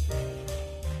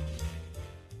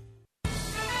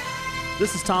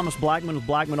 This is Thomas Blackman with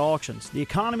Blackman Auctions. The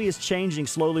economy is changing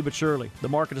slowly but surely. The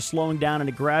market is slowing down in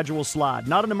a gradual slide.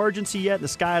 Not an emergency yet, the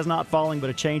sky is not falling, but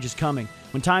a change is coming.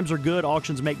 When times are good,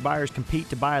 auctions make buyers compete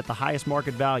to buy at the highest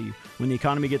market value. When the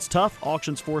economy gets tough,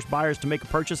 auctions force buyers to make a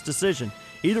purchase decision.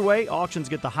 Either way, auctions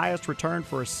get the highest return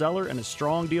for a seller and a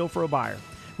strong deal for a buyer.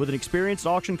 With an experienced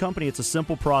auction company, it's a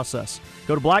simple process.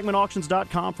 Go to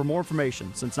BlackmanAuctions.com for more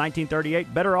information. Since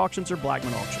 1938, better auctions are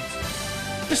Blackman Auctions.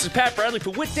 This is Pat Bradley for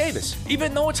Whit Davis.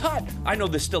 Even though it's hot, I know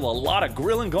there's still a lot of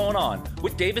grilling going on.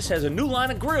 Whit Davis has a new line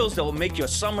of grills that will make your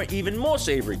summer even more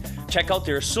savory. Check out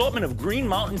their assortment of Green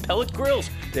Mountain pellet grills.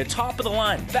 They're top of the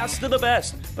line, best of the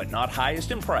best, but not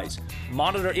highest in price.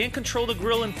 Monitor and control the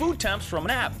grill and food temps from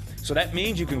an app. So that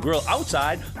means you can grill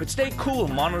outside, but stay cool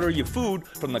and monitor your food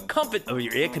from the comfort of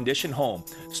your air-conditioned home.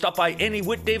 Stop by any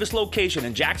Whit Davis location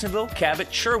in Jacksonville,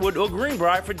 Cabot, Sherwood, or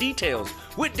Greenbrier for details.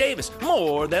 Whit Davis,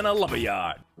 more than a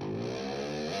lumberyard.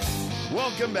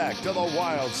 Welcome back to the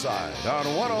Wild Side on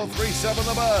 103.7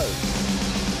 The Buzz.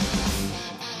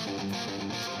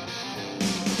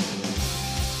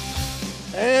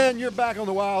 And you're back on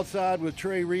the Wild Side with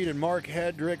Trey Reid and Mark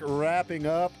Hedrick, wrapping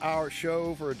up our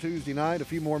show for a Tuesday night. A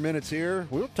few more minutes here.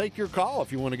 We'll take your call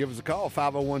if you want to give us a call.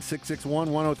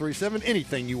 501-661-1037.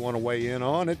 Anything you want to weigh in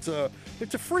on. It's a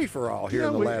free-for-all here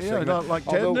in the last segment. Like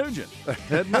Ted Nugent.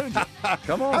 Ted Nugent.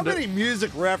 Come on. How many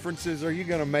music references are you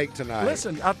going to make tonight?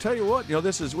 Listen, I'll tell you what.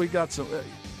 We got some.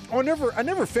 I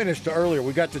never finished earlier.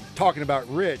 We got to talking about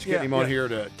Rich, getting him on here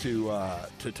to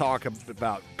talk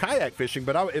about kayak fishing.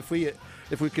 But if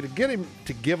we could get him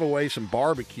to give away some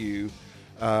barbecue,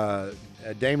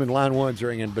 Damon line 1's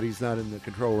ringing, but he's not in the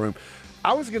control room.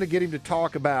 I was going to get him to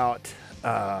talk about.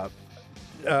 I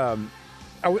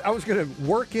was going to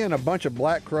work in a bunch of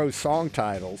Black Crowes song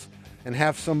titles and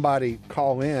have somebody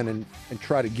call in and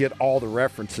try to get all the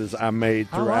references I made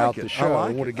throughout the show.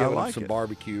 I want to give him some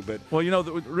barbecue. But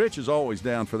Rich is always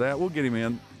down for that. We'll get him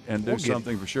in and do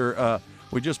something for sure.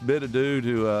 We just bid adieu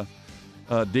to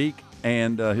Deke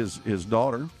and his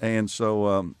daughter, and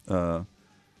so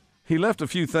he left a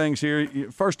few things here.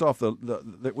 First off,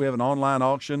 we have an online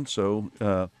auction, so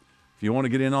if you want to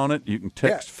get in on it, you can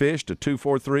text FISH to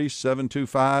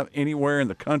 243-725 anywhere in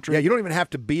the country. Yeah, you don't even have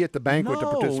to be at the banquet to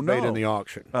participate in the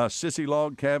auction. Sissy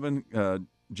Log Cabin,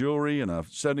 jewelry and a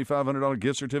 $7,500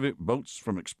 gift certificate, boats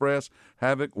from Express,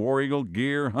 Havoc, War Eagle,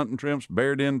 gear, hunting trips,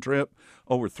 Bear Den trip,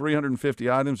 over 350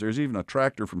 items. There's even a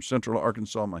tractor from Central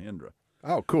Arkansas Mahindra.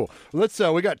 Oh, cool. Let's.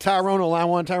 We got Tyrone on line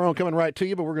one. Tyrone coming right to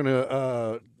you, but we're going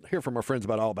to hear from our friends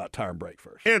all about tire and brake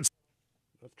first. Let's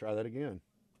try that again.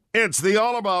 It's the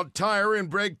All About Tire and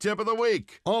Brake tip of the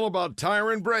week. All About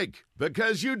Tire and Brake,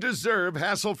 because you deserve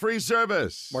hassle-free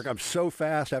service. Mark, I'm so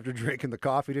fast after drinking the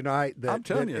coffee tonight that, I'm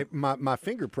telling you. My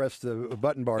finger pressed the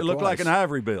button bar It looked twice. like an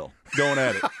ivory bill going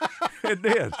at it. It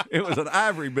did. It was an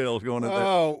ivory bill going at that.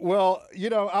 Oh, well,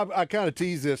 I kind of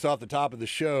tease this off the top of the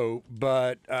show,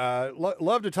 but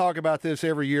love to talk about this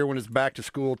every year when it's back to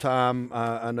school time.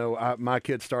 I know my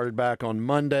kids started back on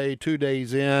Monday, 2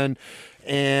 days in,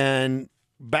 and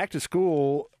back to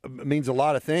school means a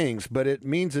lot of things, but it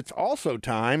means it's also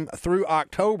time through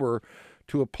October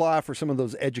to apply for some of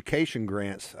those education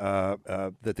grants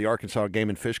that the Arkansas Game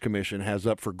and Fish Commission has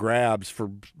up for grabs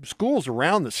for schools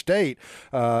around the state.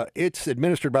 It's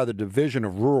administered by the Division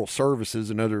of Rural Services,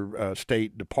 another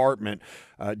state department,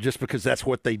 just because that's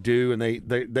what they do, and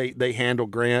they handle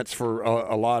grants for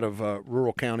a lot of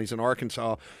rural counties in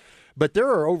Arkansas. But there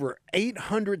are over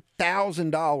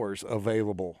 $800,000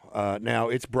 available. Now,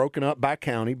 it's broken up by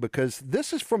county because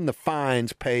this is from the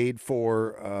fines paid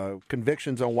for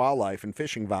convictions on wildlife and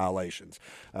fishing violations.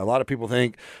 A lot of people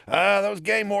think, those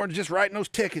game wardens just writing those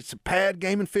tickets to pad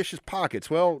Game and Fish's pockets.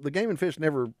 Well, the Game and Fish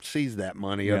never sees that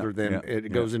money other than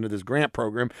it goes into this grant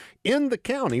program in the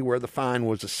county where the fine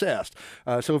was assessed.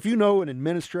 So if you know an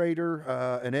administrator,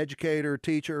 an educator,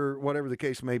 teacher, whatever the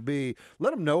case may be,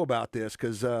 let them know about this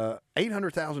because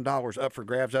 $800,000 up for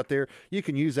grabs out there. You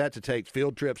can use that to take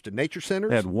field trips to nature centers.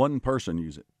 They had one person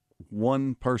use it.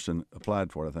 One person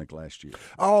applied for it, I think, last year.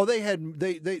 Oh,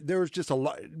 there was just a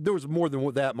lot. There was more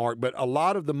than that, Mark, but a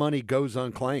lot of the money goes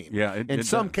unclaimed. Yeah, in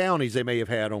some counties they may have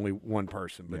had only one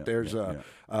person, but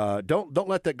don't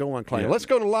let that go unclaimed. Yeah. Let's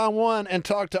go to line one and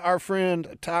talk to our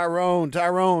friend Tyrone.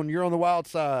 Tyrone, you're on the wild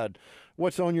side.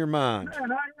 What's on your mind?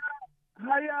 Man,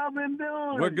 how y'all been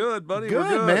doing? We're good, buddy. Good,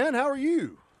 We're good, man. How are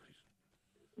you?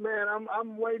 Man,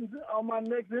 I'm waiting on my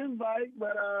next invite,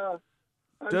 but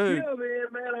Dude. until then,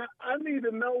 man, I need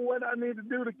to know what I need to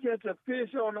do to catch a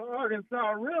fish on the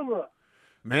Arkansas River.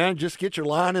 Man, just get your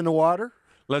line in the water.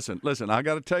 Listen, I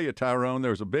got to tell you, Tyrone, there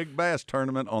was a big bass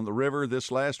tournament on the river this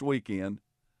last weekend.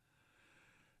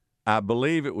 I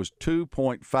believe it was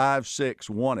 2.56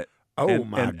 won it. Oh,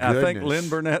 my goodness. I think Lynn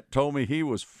Burnett told me he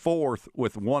was fourth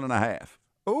with 1.5.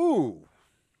 Ooh.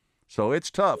 So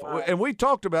it's tough. Wow. And we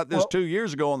talked about this 2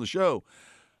 years ago on the show.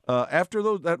 After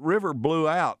that river blew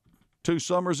out 2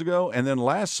 summers ago, and then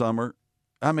last summer,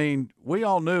 I mean, we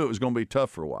all knew it was going to be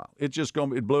tough for a while. It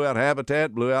blew out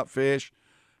habitat, blew out fish.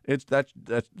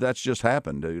 That's just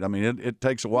happened, dude. I mean, it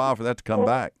takes a while for that to come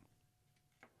back.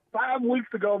 5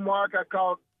 weeks ago, Mark, I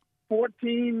caught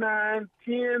 14-9,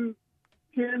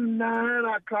 10-9.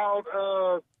 I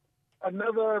caught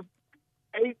another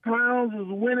 8 pounds, was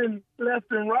winning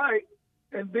left and right.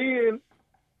 And then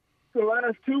the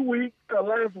last 2 weeks,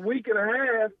 last week and a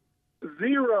half,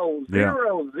 zero.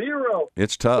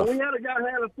 It's tough. So we had a guy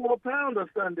had a 4-pounder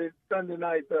Sunday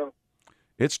night, though.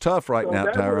 It's tough right now,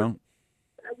 Tyrone.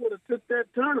 That would have took that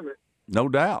tournament. No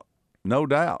doubt.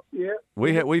 Yeah.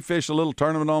 We fished a little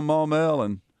tournament on Maumelle,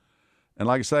 and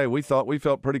like I say, we felt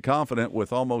pretty confident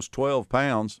with almost 12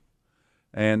 pounds.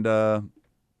 And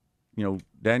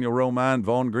Daniel Romine,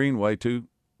 Vaughn Greenway, 2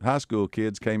 high school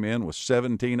kids came in with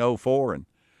 17.04 and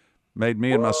made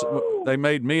me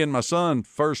and my son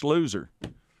first loser.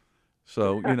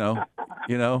 So let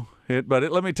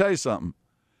me tell you something.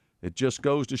 It just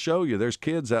goes to show you there's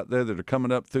kids out there that are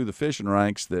coming up through the fishing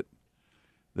ranks that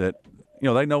they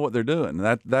know what they're doing.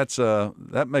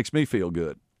 That makes me feel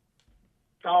good.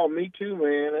 Oh, me too,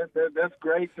 man. That's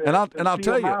great.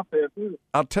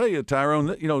 I'll tell you, Tyrone,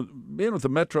 that, being with the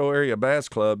Metro Area Bass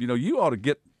Club, you ought to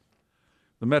get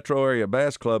the Metro Area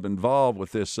Bass Club involved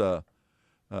with this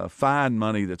fine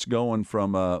money that's going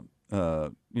from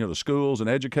the schools and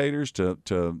educators to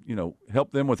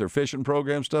help them with their fishing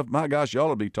program stuff. My gosh, y'all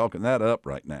will be talking that up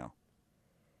right now.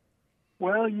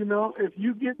 Well, if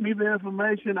you get me the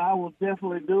information, I will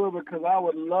definitely do it because I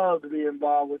would love to be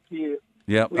involved with kids.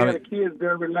 Yep. We had a kids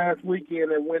derby last weekend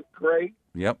that went great.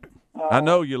 Yep. I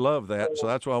know you love that, so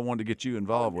that's why I wanted to get you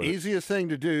involved with it. Easiest thing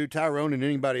to do, Tyrone and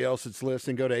anybody else that's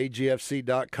listening, go to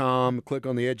agfc.com, click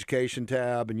on the education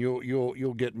tab, and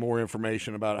you'll get more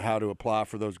information about how to apply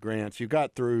for those grants. You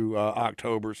got through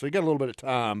October, so you got a little bit of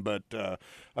time, but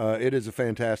it is a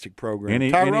fantastic program.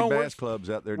 Any bass clubs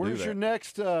out there do that.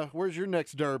 Where's your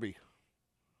next derby?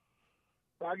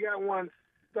 I got one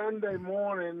Sunday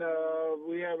morning,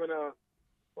 we having a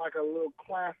little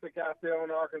classic out there on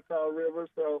the Arkansas River.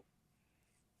 So,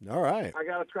 all right, I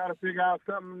got to try to figure out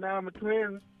something now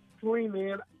between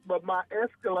then. But my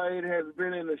Escalade has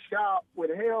been in the shop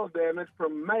with hail damage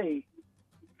from May,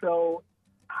 so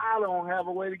I don't have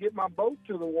a way to get my boat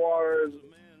to the waters.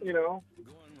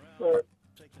 But,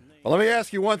 well, let me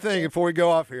ask you one thing before we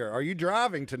go off here. Are you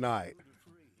driving tonight?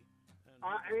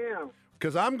 I am.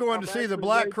 Because I'm going to see the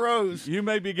Black Crows. You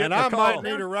may be getting and a I call. might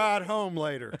need a ride home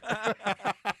later.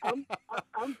 I'm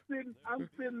sitting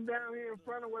down here in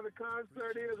front of where the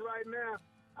concert is right now.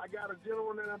 I got a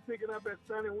gentleman that I'm picking up at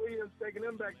Sonny Williams, taking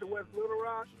him back to West Little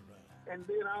Rock, and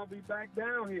then I'll be back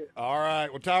down here. All right.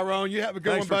 Well, Tyrone, you have a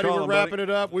good Thanks one, for buddy. calling, We're wrapping buddy. it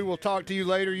up. We will talk to you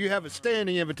later. You have a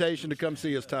standing invitation to come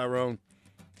see us, Tyrone.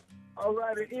 All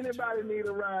right. If anybody need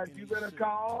a ride, you better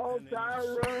call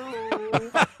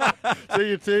Tyrone. See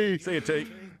you, T. See you, T.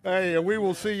 Hey, and we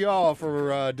will see y'all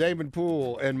for Damon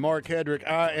Poole and Mark Hedrick.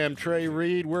 I am Trey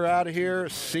Reid. We're out of here.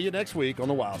 See you next week on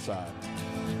The Wild Side.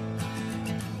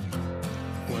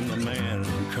 When the man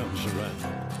comes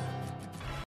around.